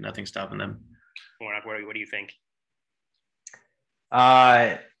 Nothing stopping them. What do you think?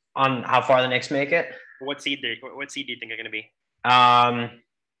 On how far the Knicks make it? What seed do you think they're going to be? I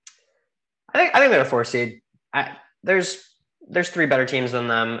think they're a 4 seed. There's 3 better teams than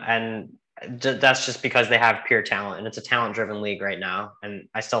them, and that's just because they have pure talent, and it's a talent-driven league right now. And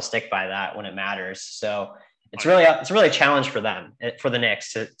I still stick by that when it matters. So it's really a challenge for them, for the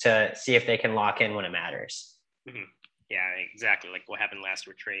Knicks, to see if they can lock in when it matters. Mm-hmm. Yeah, exactly. Like what happened last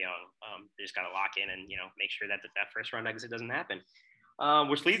year with Trae Young. They just got to lock in and make sure that first round exit doesn't happen.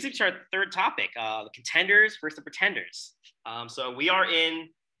 Which leads us to our third topic, the contenders versus the pretenders. So we are in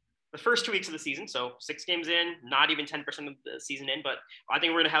the first 2 weeks of the season, so 6 games in, not even 10% of the season in, but I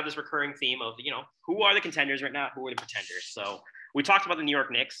think we're going to have this recurring theme of, who are the contenders right now, who are the pretenders. So we talked about the New York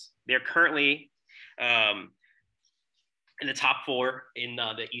Knicks. They're currently in the top 4 in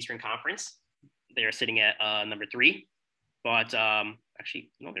the Eastern Conference. They're sitting at number 3, but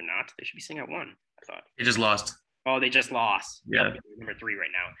actually, no, they're not. They should be sitting at 1, I thought. They just lost. Oh, they just lost. Yeah. Yep, number 3 right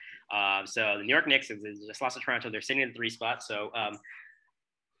now. So the New York Knicks just lost to Toronto. They're sitting in the 3 spot. So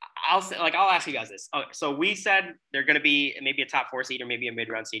I'll ask you guys this. So we said they're going to be maybe a top 4 seed or maybe a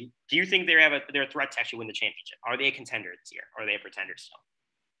mid-round seed. Do you think they're a threat to actually win the championship? Are they a contender this year? Or are they a pretender still?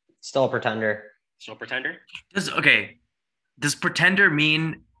 Still a pretender. Still a pretender? Does pretender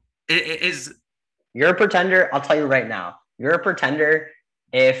mean is? You're a pretender. I'll tell you right now. You're a pretender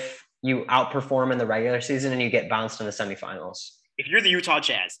if you outperform in the regular season and you get bounced in the semifinals. If you're the Utah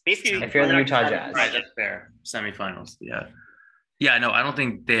Jazz, basically. If you're the Utah Jazz. Right, that's fair. Semifinals, yeah. Yeah, no, I don't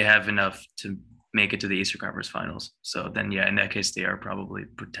think they have enough to make it to the Eastern Conference Finals. So then, in that case, they are probably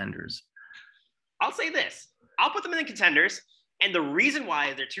pretenders. I'll say this. I'll put them in the contenders. And the reason why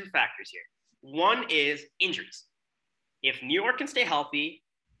is there are 2 factors here. One is injuries. If New York can stay healthy,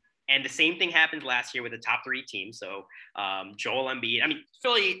 and the same thing happened last year with the top 3 teams. So Joel Embiid. I mean,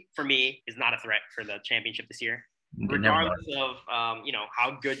 Philly, for me, is not a threat for the championship this year. Regardless of,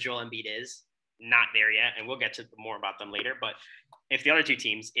 how good Joel Embiid is. Not there yet. And we'll get to more about them later. But if the other 2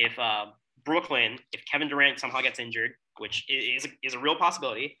 teams, if Brooklyn, if Kevin Durant somehow gets injured, which is a real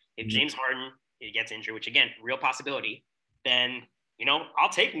possibility, if James Harden gets injured, which, again, real possibility, then, I'll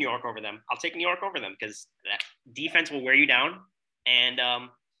take New York over them. I'll take New York over them because that defense will wear you down. And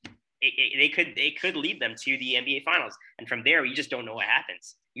they could lead them to the NBA Finals, and from there you just don't know what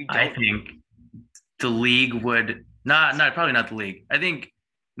happens. I think the league would probably not the league. I think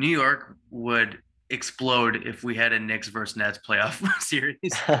New York would explode if we had a Knicks versus Nets playoff series.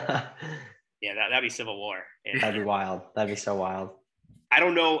 Yeah, that'd be civil war. Yeah. That'd be wild. That'd be so wild. I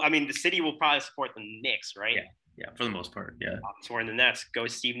don't know. I mean, the city will probably support the Knicks, right? Yeah, for the most part. Yeah. Supporting the Nets. Go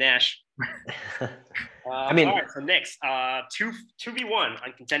Steve Nash. I mean, all right, so Knicks, 2v1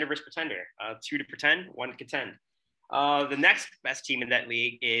 on contender versus pretender. 2 to pretend, 1 to contend. The next best team in that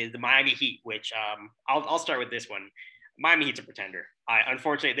league is the Miami Heat, which I'll start with this one. Miami Heat's a pretender.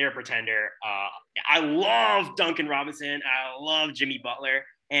 Unfortunately, they're a pretender. I love Duncan Robinson. I love Jimmy Butler.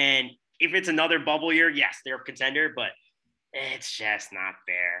 And if it's another bubble year, yes, they're a contender, but it's just not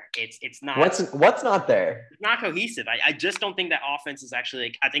there. It's not. What's not there? It's not cohesive. I just don't think that offense is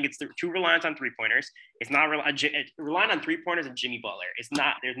actually. I think it's too reliant on 3-pointers. It's not reliant on 3-pointers and Jimmy Butler. It's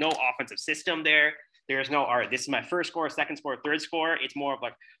not. There's no offensive system there. There's no. All right, this is my first score, second score, third score. It's more of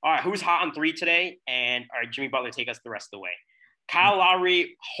like, all right, who's hot on 3 today? And all right, Jimmy Butler, take us the rest of the way. Kyle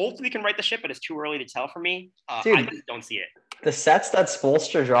Lowry hopefully can right the ship, but it's too early to tell for me. Dude, I just don't see it. The sets that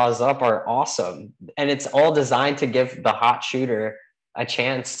Spoelstra draws up are awesome, and it's all designed to give the hot shooter a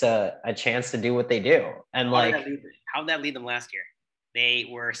chance to do what they do. And how did that lead them last year? They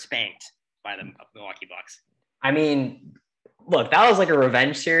were spanked by the Milwaukee Bucks. I mean, look, that was like a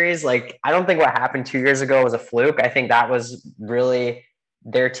revenge series. Like, I don't think what happened 2 years ago was a fluke. I think that was really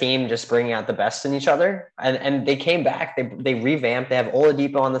their team just bringing out the best in each other. And they came back. They revamped. They have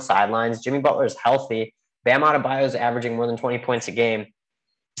Oladipo on the sidelines. Jimmy Butler is healthy. Bam Adebayo is averaging more than 20 points a game.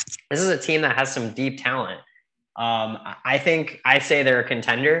 This is a team that has some deep talent. I say they're a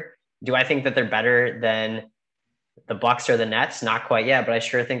contender. Do I think that they're better than the Bucks or the Nets? Not quite yet, but I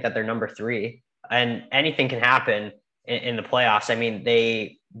sure think that they're number 3. And anything can happen in the playoffs. I mean,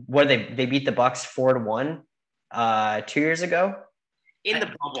 they beat the Bucks 4-1 2 years ago in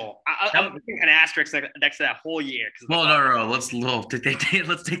the bubble. I'm putting an asterisk next to that whole year. Well, no. Let's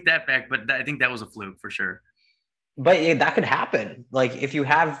take that back. But I think that was a fluke for sure. But yeah, that could happen. Like, if you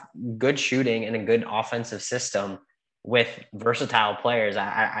have good shooting and a good offensive system with versatile players,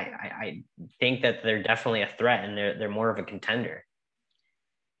 I think that they're definitely a threat, and they're more of a contender.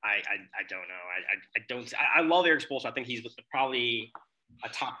 I don't know. I love Erik Spoelstra. I think he's probably a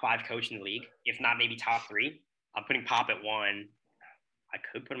top 5 coach in the league, if not maybe top 3. I'm putting Pop at 1. I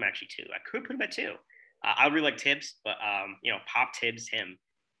could put him actually 2. I could put him at 2. I really like Tibbs, but Pop, Tibbs, him.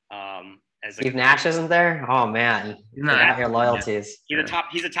 Steve Nash isn't there? Oh man, not your loyalties. He's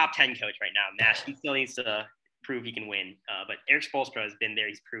a top 10 coach right now. Nash, he still needs to prove he can win. But Erik Spoelstra has been there.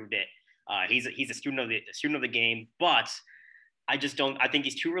 He's proved it. He's a student of the game. But I just don't. I think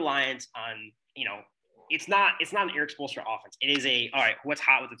he's too reliant on. It's not an Erik Spoelstra offense. It is all right. What's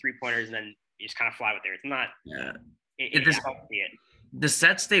hot with the 3-pointers, and then you just kind of fly with there. It's not. Yeah. It. The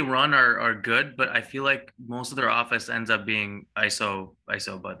sets they run are good, but I feel like most of their offense ends up being ISO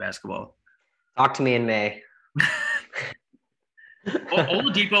basketball. Talk to me in May.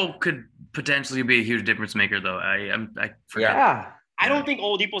 Oladipo could potentially be a huge difference maker, though. I forgot. Yeah. I don't think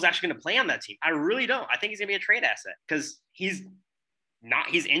Oladipo is actually going to play on that team. I really don't. I think he's going to be a trade asset because he's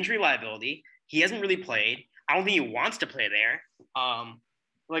injury liability. He hasn't really played. I don't think he wants to play there.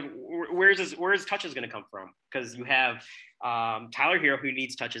 Where's his touches going to come from? Because you have Tyler Hero, who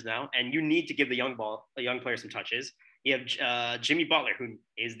needs touches now, and you need to give the young player some touches. You have Jimmy Butler, who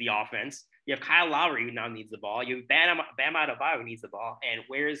is the offense. You have Kyle Lowry, who now needs the ball. You have Bam Adebayo, who needs the ball. And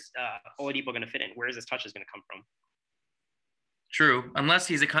where's Oladipo going to fit in? Where's his touches going to come from? True. Unless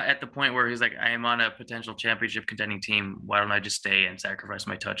he's at the point where he's like, I am on a potential championship contending team. Why don't I just stay and sacrifice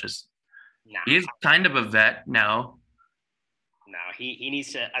my touches? Nah. He's kind of a vet now. No, he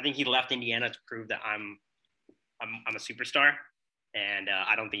needs to. I think he left Indiana to prove that I'm a superstar, and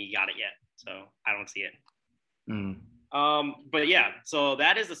I don't think he got it yet. So I don't see it. But yeah, so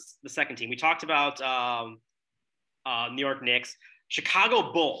that is the second team. We talked about New York Knicks,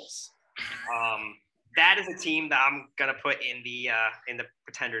 Chicago Bulls. That is a team that I'm gonna put in the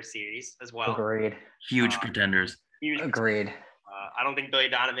Pretender series as well. Agreed. Huge pretenders. Agreed. I don't think Billy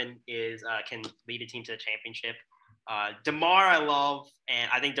Donovan can lead a team to the championship. DeMar I love, and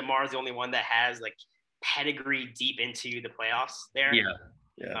I think DeMar is the only one that has like pedigree deep into the playoffs there. Yeah.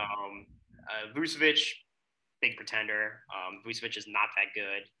 Vucevic, big pretender. Vucevic is not that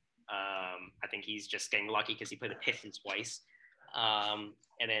good. I think he's just getting lucky because he played the Pistons twice. And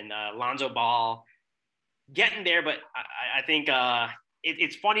then Lonzo Ball getting there, but I think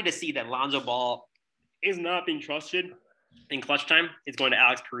it's funny to see that Lonzo Ball is not being trusted in clutch time. It's going to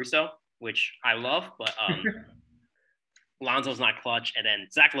Alex Caruso, which I love, but Lonzo's not clutch. And then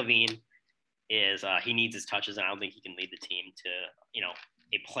Zach LaVine is he needs his touches, and I don't think he can lead the team to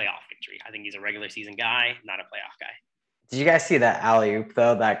a playoff victory. I think he's a regular season guy, not a playoff guy. Did you guys see that alley-oop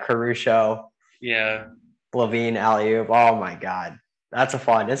though? That Caruso, LaVine alley-oop. Oh my God, it's a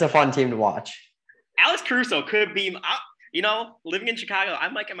fun team to watch. Alex Caruso could be, living in Chicago, I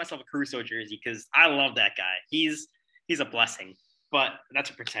might get myself a Caruso jersey because I love that guy. He's a blessing. But that's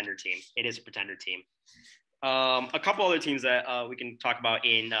a pretender team. It is a pretender team. A couple other teams that we can talk about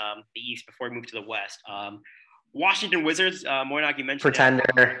in the East before we move to the West. Washington Wizards. Moynihan, you mentioned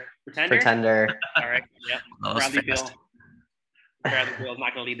Pretender. All right. Yep. Bradley Beal. Bradley Beal is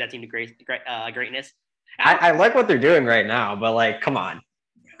not going to lead that team to greatness. I like what they're doing right now, but like, come on.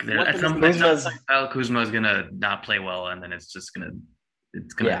 Kyle Kuzma is gonna not play well, and then it's gonna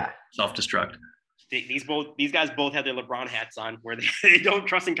self-destruct. These guys both have their LeBron hats on, where they don't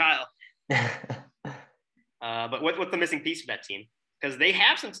trust in Kyle. But what's the missing piece for that team? Because they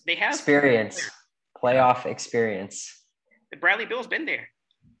have experience, playoff experience. Bradley Beal's been there.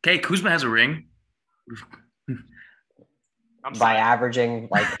 Okay, Kuzma has a ring. By averaging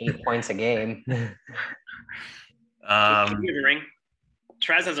like 8 points a game. He has a ring.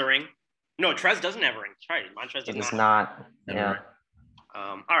 Trez has a ring. No, Trez doesn't have a ring. Sorry, Montrez does not. Yeah.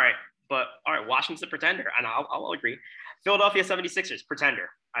 All right. But all right, Washington's a pretender, and I'll agree. Philadelphia 76ers, pretender.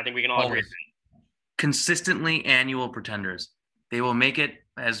 I think we can all agree. Always. Consistently annual pretenders. They will make it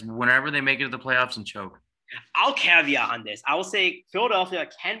as whenever they make it to the playoffs and choke. I'll caveat on this. I will say Philadelphia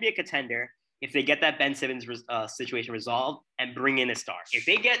can be a contender if they get that Ben Simmons situation resolved and bring in a star. If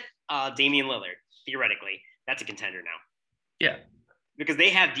they get Damian Lillard, theoretically, that's a contender now. Yeah. Because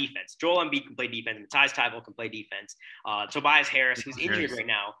they have defense. Joel Embiid can play defense. Matthijs Thybulle can play defense. Tobias Harris, who's injured right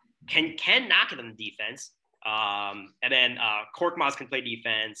now, can knock it on the defense. And then Korkmaz can play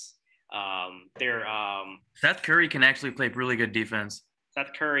defense. Seth Curry can actually play really good defense.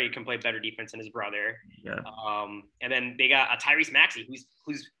 Seth Curry can play better defense than his brother. Yeah. And then they got Tyrese Maxey,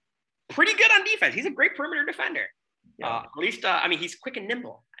 who's pretty good on defense. He's a great perimeter defender. Yeah. At least, he's quick and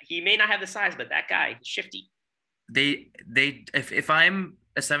nimble. He may not have the size, but that guy is shifty. If I'm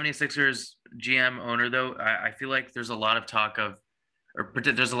a 76ers GM owner, though, I feel like there's a lot of talk of, or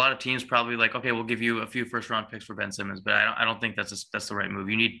there's a lot of teams probably like, okay, we'll give you a few first round picks for Ben Simmons, but I don't think that's the right move.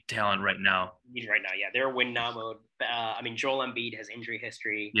 You need talent right now. Yeah. They're win now mode. Joel Embiid has injury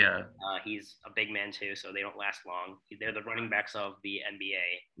history. Yeah. He's a big man too, so they don't last long. They're the running backs of the NBA.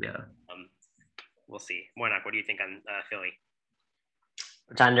 Yeah. We'll see. Moinak, what do you think on Philly?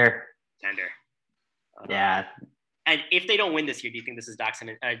 Pretender. Yeah. And if they don't win this year, do you think this is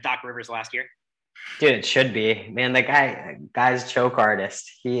Doc Rivers' last year? Dude, it should be. Man, the guy's choke artist.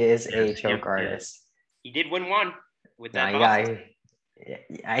 He is a choke artist. He did win one with that.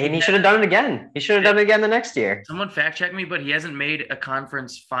 And he should have done it again. He should have done it again the next year. Someone fact check me, but he hasn't made a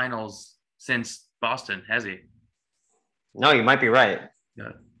conference finals since Boston, has he? No, you might be right.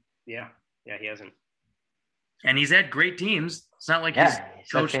 Yeah, he hasn't. And he's had great teams. It's not like he's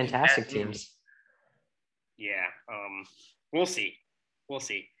coached fantastic teams. Yeah. We'll see.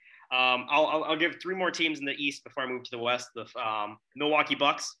 I'll give three more teams in the East before I move to the West. The Milwaukee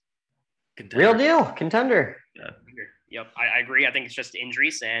Bucks. Contender. Real deal. Contender. Yeah. Yep. I agree. I think it's just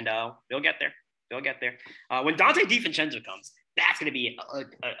injuries, and they'll get there. When Dante DiVincenzo comes, that's going to be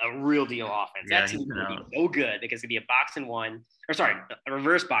a real deal offense. Yeah, that's going to be so good because it's going to be a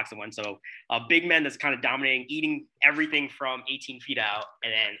reverse box and one. So a big man that's kind of dominating, eating everything from 18 feet out,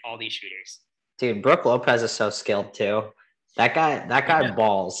 and then all these shooters. Dude, Brook Lopez is so skilled too. That guy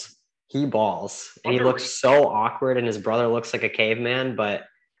balls. He balls. And he looks so awkward, and his brother looks like a caveman. But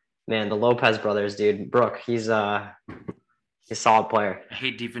man, the Lopez brothers, dude, Brook, he's a solid player. I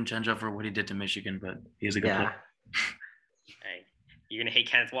hate DiVincenzo for what he did to Michigan, but he's a good player. Hey, you're gonna hate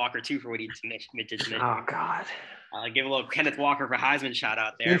Kenneth Walker too for what he did to Michigan. Oh God. Give a little Kenneth Walker for Heisman shout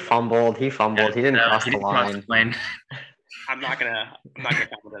out there. He fumbled. He didn't cross the line. I'm not gonna comment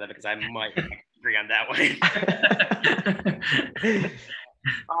on that because I might agree on that one.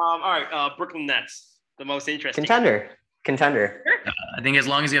 All right, Brooklyn Nets, the most interesting contender. I think as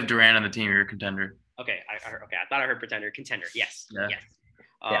long as you have Durant on the team, you're a contender. Okay, I thought I heard pretender. Contender, yes. Yeah. Yes.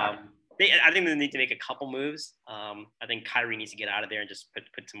 I think they need to make a couple moves. I think Kyrie needs to get out of there and just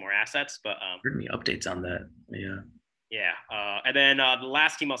put some more assets. But heard me updates on that. Yeah. Yeah. And then the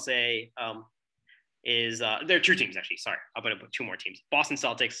last team I'll say is there are two teams actually. Sorry, I'll put two more teams. Boston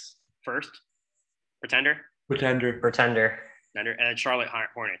Celtics first, pretender. And then Charlotte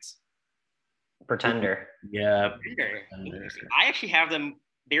Hornets. Pretender. Yeah. Pretender. I actually have them.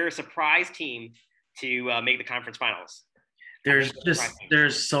 They're a surprise team to make the conference finals. There's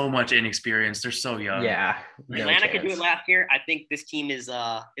so much inexperience. They're so young. Yeah. Atlanta could do it last year. I think this team is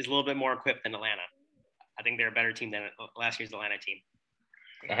a little bit more equipped than Atlanta. I think they're a better team than last year's Atlanta team.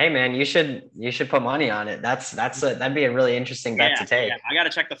 Hey man, you should put money on it. That'd be a really interesting bet to take. Yeah. I got to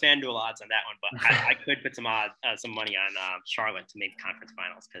check the FanDuel odds on that one, but I could put some money on Charlotte to make the conference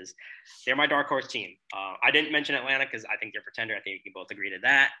finals because they're my dark horse team. I didn't mention Atlanta because I think they're a pretender. I think we can both agree to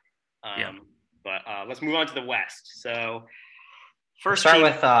that. But let's move on to the West. So we should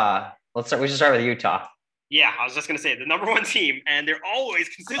start with Utah. Yeah, I was just gonna say the number one team, and they're always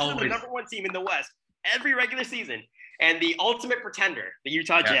consistently the number one team in the West every regular season. And the ultimate pretender, the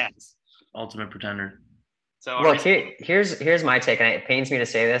Utah Jazz. Ultimate pretender. So look, here's my take, and it pains me to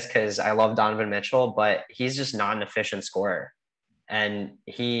say this because I love Donovan Mitchell, but he's just not an efficient scorer. And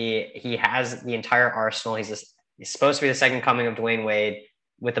he has the entire arsenal. He's supposed to be the second coming of Dwayne Wade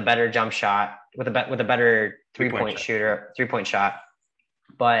with a better jump shot, with a better three-point shot.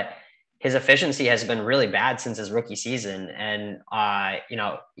 But his efficiency has been really bad since his rookie season. And I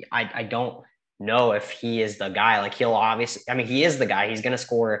don't know if he is the guy. Like he is the guy. He's going to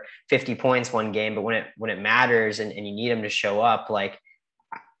score 50 points one game, but when it matters and you need him to show up, like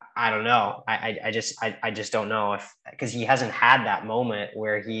I don't know. I just don't know because he hasn't had that moment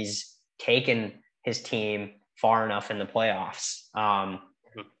where he's taken his team far enough in the playoffs.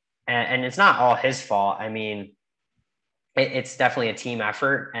 And it's not all his fault. I mean, it's definitely a team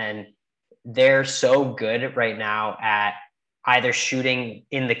effort, and they're so good right now at either shooting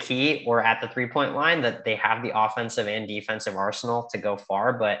in the key or at the 3-point line that they have the offensive and defensive arsenal to go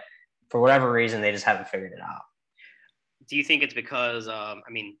far. But for whatever reason, they just haven't figured it out. Do you think it's because,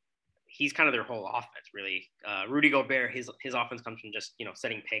 he's kind of their whole offense, really? Rudy Gobert, his offense comes from just,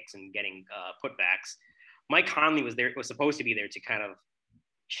 setting picks and getting putbacks. Mike Conley was supposed to be there to kind of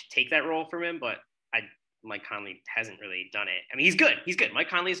take that role from him, but Mike Conley hasn't really done it. I mean, he's good. Mike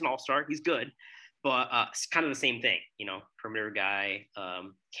Conley is an all-star. He's good. But it's kind of the same thing, perimeter guy,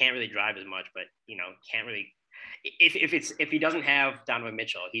 can't really drive as much, but, can't really – if he doesn't have Donovan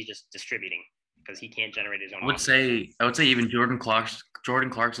Mitchell, he's just distributing because he can't generate his own offense. I would say even Jordan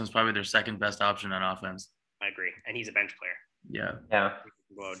Clarkson is probably their second best option on offense. I agree. And he's a bench player. Yeah.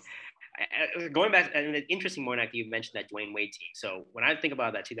 Going back, and an interesting more, you mentioned that Dwayne Wade team. So when I think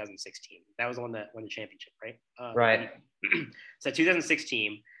about that 2016, that was the one that won the championship, right? Right. So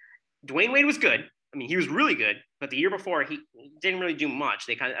 2016, Dwayne Wade was good. I mean, he was really good, but the year before he didn't really do much.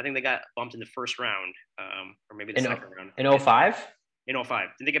 I think they got bumped in the first round, or maybe the second round. In 05? In 05.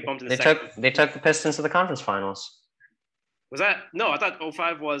 Did they get bumped in the second? They took the Pistons to the conference finals. Was that? No, I thought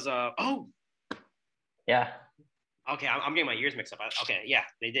 05 was, Yeah. Okay, I'm getting my years mixed up. Okay, yeah,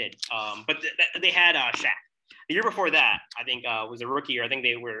 they did. But they had Shaq. The year before that, I think, was a rookie year. I think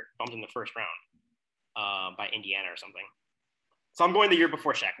they were bumped in the first round by Indiana or something. So I'm going the year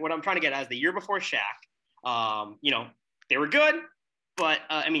before Shaq. What I'm trying to get at is the year before Shaq, they were good, but,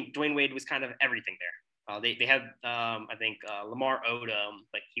 Dwayne Wade was kind of everything there. They had, I think, Lamar Odom,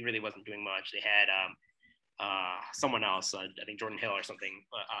 but he really wasn't doing much. They had someone else, I think Jordan Hill or something.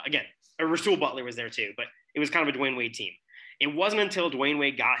 Again, Rasul Butler was there too, but it was kind of a Dwayne Wade team. It wasn't until Dwayne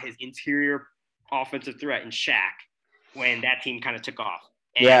Wade got his interior offensive threat in Shaq when that team kind of took off.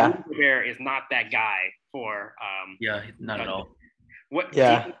 And Rudy Gobert is not that guy for not at all.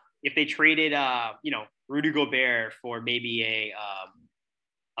 If they traded Rudy Gobert for maybe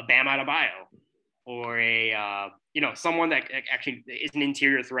a Bam Adebayo or someone that actually is an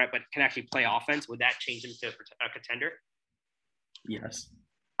interior threat but can actually play offense, would that change him to a contender? Yes.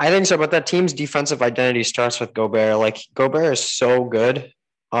 I think so, but that team's defensive identity starts with Gobert. Like, Gobert is so good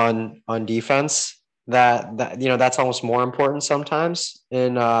on defense that that's almost more important sometimes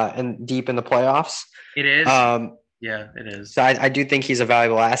in deep in the playoffs. It is. Yeah, it is. So I do think he's a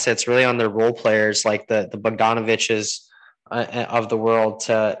valuable asset. It's really on their role players like the Bogdanoviches of the world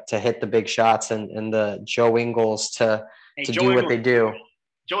to hit the big shots and the Joe Ingles to do what they do.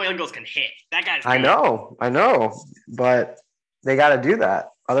 Joe Ingles can hit. That guy's good. I know, but they got to do that.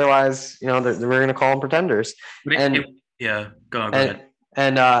 Otherwise, we're going to call them pretenders. Go ahead.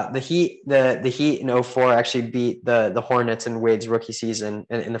 And the Heat in 04 actually beat the Hornets in Wade's rookie season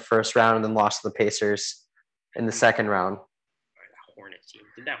in the first round and then lost to the Pacers in the second round. That Hornets team.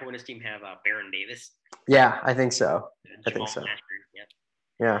 Did that Hornets team have Baron Davis? Yeah, I think so.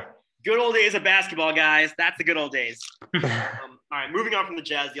 Yeah. Good old days of basketball, guys. That's the good old days. All right, moving on from the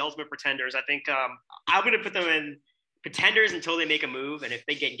Jazz, the ultimate pretenders. I think I'm going to put them in pretenders until they make a move, and if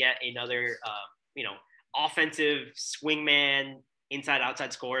they can get another, offensive swingman,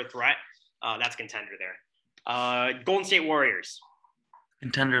 inside-outside scorer threat, that's contender there. Golden State Warriors.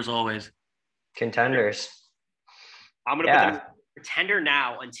 Contenders always. Contenders. I'm going to put them in pretender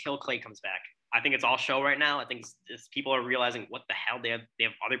now until Clay comes back. I think it's all show right now. I think people are realizing what the hell they have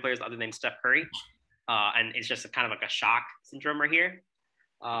other players other than Steph Curry, and it's just kind of like a shock syndrome right here.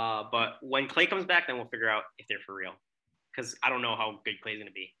 But when Clay comes back, then we'll figure out if they're for real. Because I don't know how good Clay's going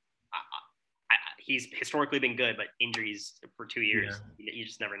to be. He's historically been good, but injuries for 2 years, you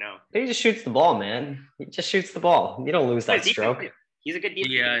just never know. He just shoots the ball, man. He just shoots the ball. You don't lose that stroke. He's a good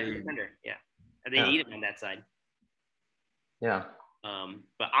defender. Yeah. And they need him on that side. Yeah.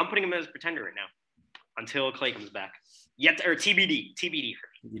 But I'm putting him as a pretender right now until Clay comes back. TBD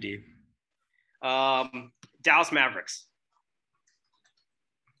for me. Dallas Mavericks.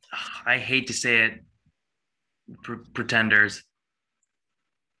 I hate to say it, pretenders.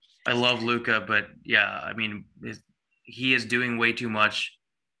 I love Luka, but he is doing way too much.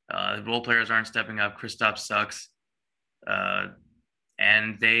 Role players aren't stepping up. Kristaps sucks,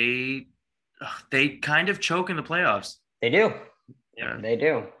 and they kind of choke in the playoffs. They do. Yeah, they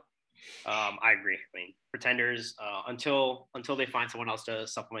do. I agree. I mean, pretenders until they find someone else to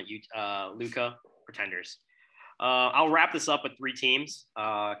supplement Luka. Pretenders. I'll wrap this up with 3 teams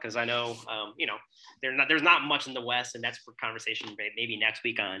because I know there's not much in the West, and that's for conversation maybe next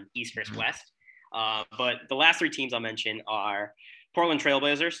week on East versus West. But the last 3 teams I'll mention are Portland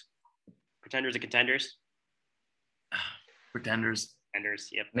Trailblazers, pretenders and contenders. Pretenders. Contenders.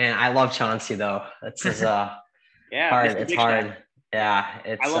 Yep. Man, I love Chauncey though. That's his Yeah. hard. Mr. It's Big hard. Shot. Yeah,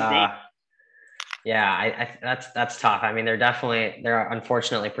 it's I love Dave. yeah, that's tough. I mean, they're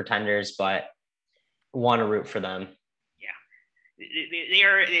unfortunately pretenders, but want to root for them. They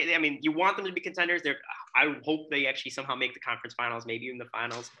are. I mean, you want them to be contenders. I hope they actually somehow make the conference finals, maybe even the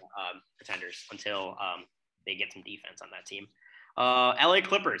finals. Contenders until they get some defense on that team. LA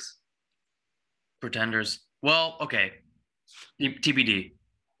Clippers. Pretenders. Well, okay. TBD.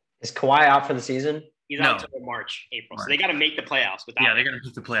 Is Kawhi out for the season? He's No. out until March, April. So they got to make the playoffs without. Yeah, they got to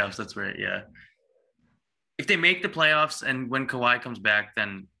make the playoffs. That's right. Yeah. If they make the playoffs and when Kawhi comes back,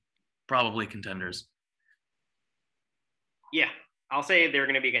 then probably contenders. Yeah, I'll say they're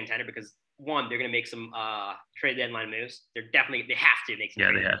going to be a contender because one, they're going to make some trade deadline moves. They have to make some.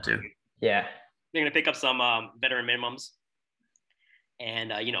 Yeah, they have to. Yeah. They're going to pick up some veteran minimums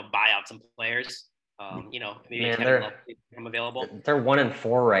and buy out some players. Maybe Man, Kevin Love become available. They're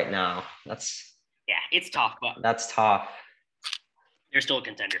 1-4 right now. It's tough, but That's tough. they're still a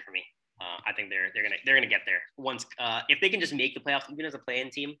contender for me. I think they're gonna get there once if they can just make the playoffs, even as a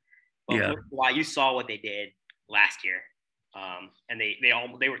play-in team. But Yeah. Why you saw what they did last year, and they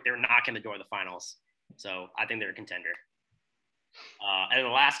were knocking the door of the finals. So I think they're a contender. And then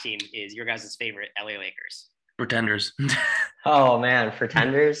the last team is your guys' favorite, LA Lakers. Pretenders. Oh man,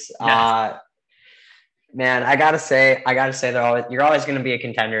 pretenders. Yes. Man, I gotta say, you're always going to be a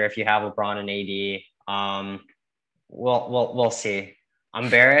contender if you have LeBron and AD. We'll see. I'm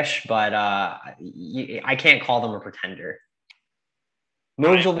bearish, but I can't call them a pretender.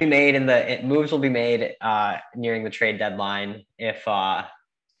 Moves will be made nearing the trade deadline if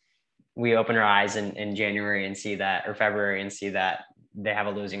we open our eyes in January and see that, or February and see that they have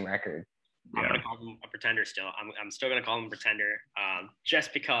a losing record. I'm gonna call them a pretender still. I'm still gonna call them a pretender,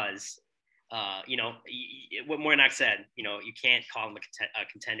 just because. What Moynihan said, you can't call them a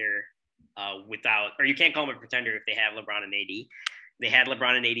contender or you can't call them a pretender if they have LeBron and AD. They had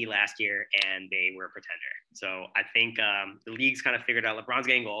LeBron and AD last year, and they were a pretender. So I think the league's kind of figured out LeBron's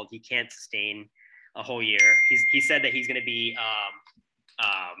getting old. He can't sustain a whole year. He said that he's going to be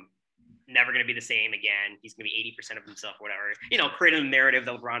never going to be the same again. He's going to be 80% of himself, whatever. Creating a narrative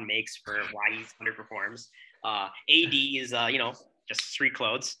that LeBron makes for why he underperforms. AD is, just street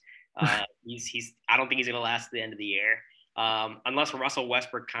clothes. I don't think he's going to last to the end of the year. Unless Russell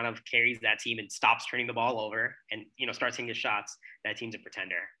Westbrook kind of carries that team and stops turning the ball over and, starts hitting his shots, that team's a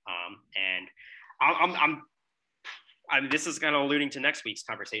pretender. And this is kind of alluding to next week's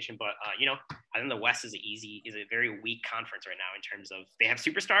conversation, but I think the West is a very weak conference right now in terms of they have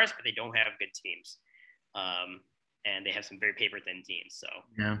superstars, but they don't have good teams. And they have some very paper thin teams. So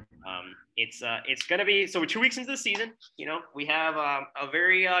Yeah. It's going to be, so we're 2 weeks into the season, we have a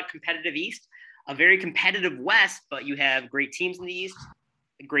very competitive East, a very competitive West, but you have great teams in the East,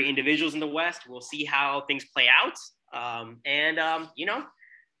 great individuals in the West. We'll see how things play out.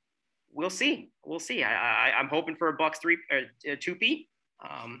 We'll see. I'm hoping for a Bucks 2-peat.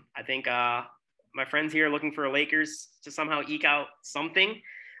 I think my friends here are looking for a Lakers to somehow eke out something.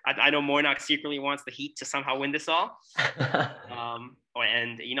 I know Moynihan secretly wants the Heat to somehow win this all. And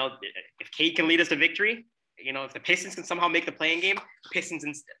if Cade can lead us to victory, if the Pistons can somehow make the play-in game, Pistons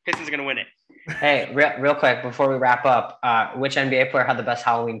are going to win it. Hey, real quick before we wrap up, which NBA player had the best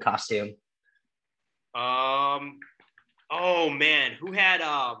Halloween costume? Oh man, who had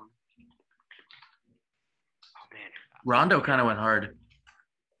Rondo kind of went hard.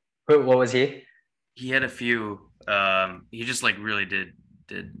 What was he? He had a few. He just really did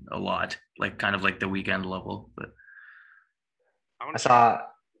a lot, kind of like the weekend level. But I saw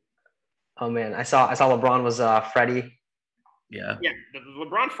LeBron was Freddie. Yeah, the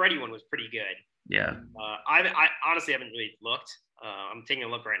LeBron Freddie one was pretty good. Yeah. I honestly haven't really looked. I'm taking a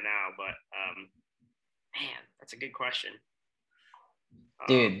look right now, but man, that's a good question.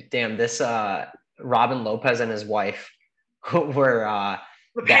 Dude, damn, this Robin Lopez and his wife were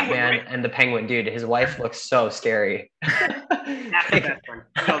The Batman, Penguin, right? and the Penguin. Dude, his wife looks so scary. That's the best one.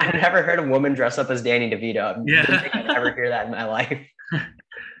 I've never heard a woman dress up as Danny DeVito. Yeah. I didn't think I'd ever hear that in my life.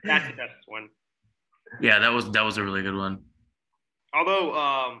 That's the best one. Yeah, that was a really good one. Although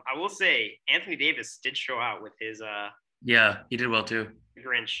I will say Anthony Davis did show out with his Yeah, he did well too.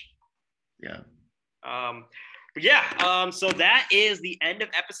 Grinch. Yeah. So that is the end of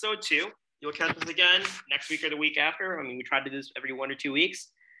episode 2. You'll catch us again next week or the week after. I mean, we try to do this every 1 or 2 weeks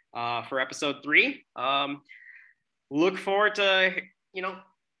for episode 3. Look forward to,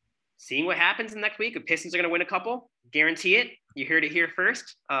 seeing what happens in the next week. The Pistons are going to win a couple. Guarantee it. You heard it here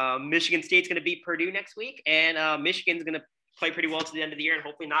first. Michigan State's going to beat Purdue next week. And Michigan's going to play pretty well to the end of the year and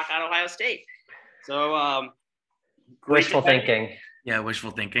hopefully knock out Ohio State. So Great Wishful thinking. Yeah,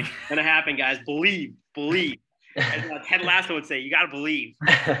 wishful thinking. Gonna happen, guys. Believe. As Ted Lasso would say, you gotta believe.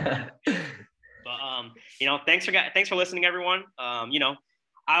 But thanks for listening, everyone.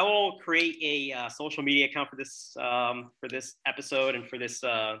 I will create a social media account for this episode and for this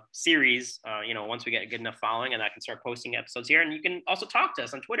series. Once we get a good enough following, and I can start posting episodes here. And you can also talk to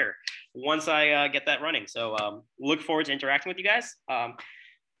us on Twitter once I get that running. So look forward to interacting with you guys.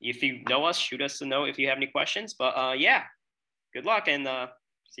 If you know us, shoot us a note if you have any questions. But good luck, and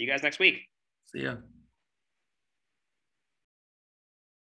see you guys next week. See ya.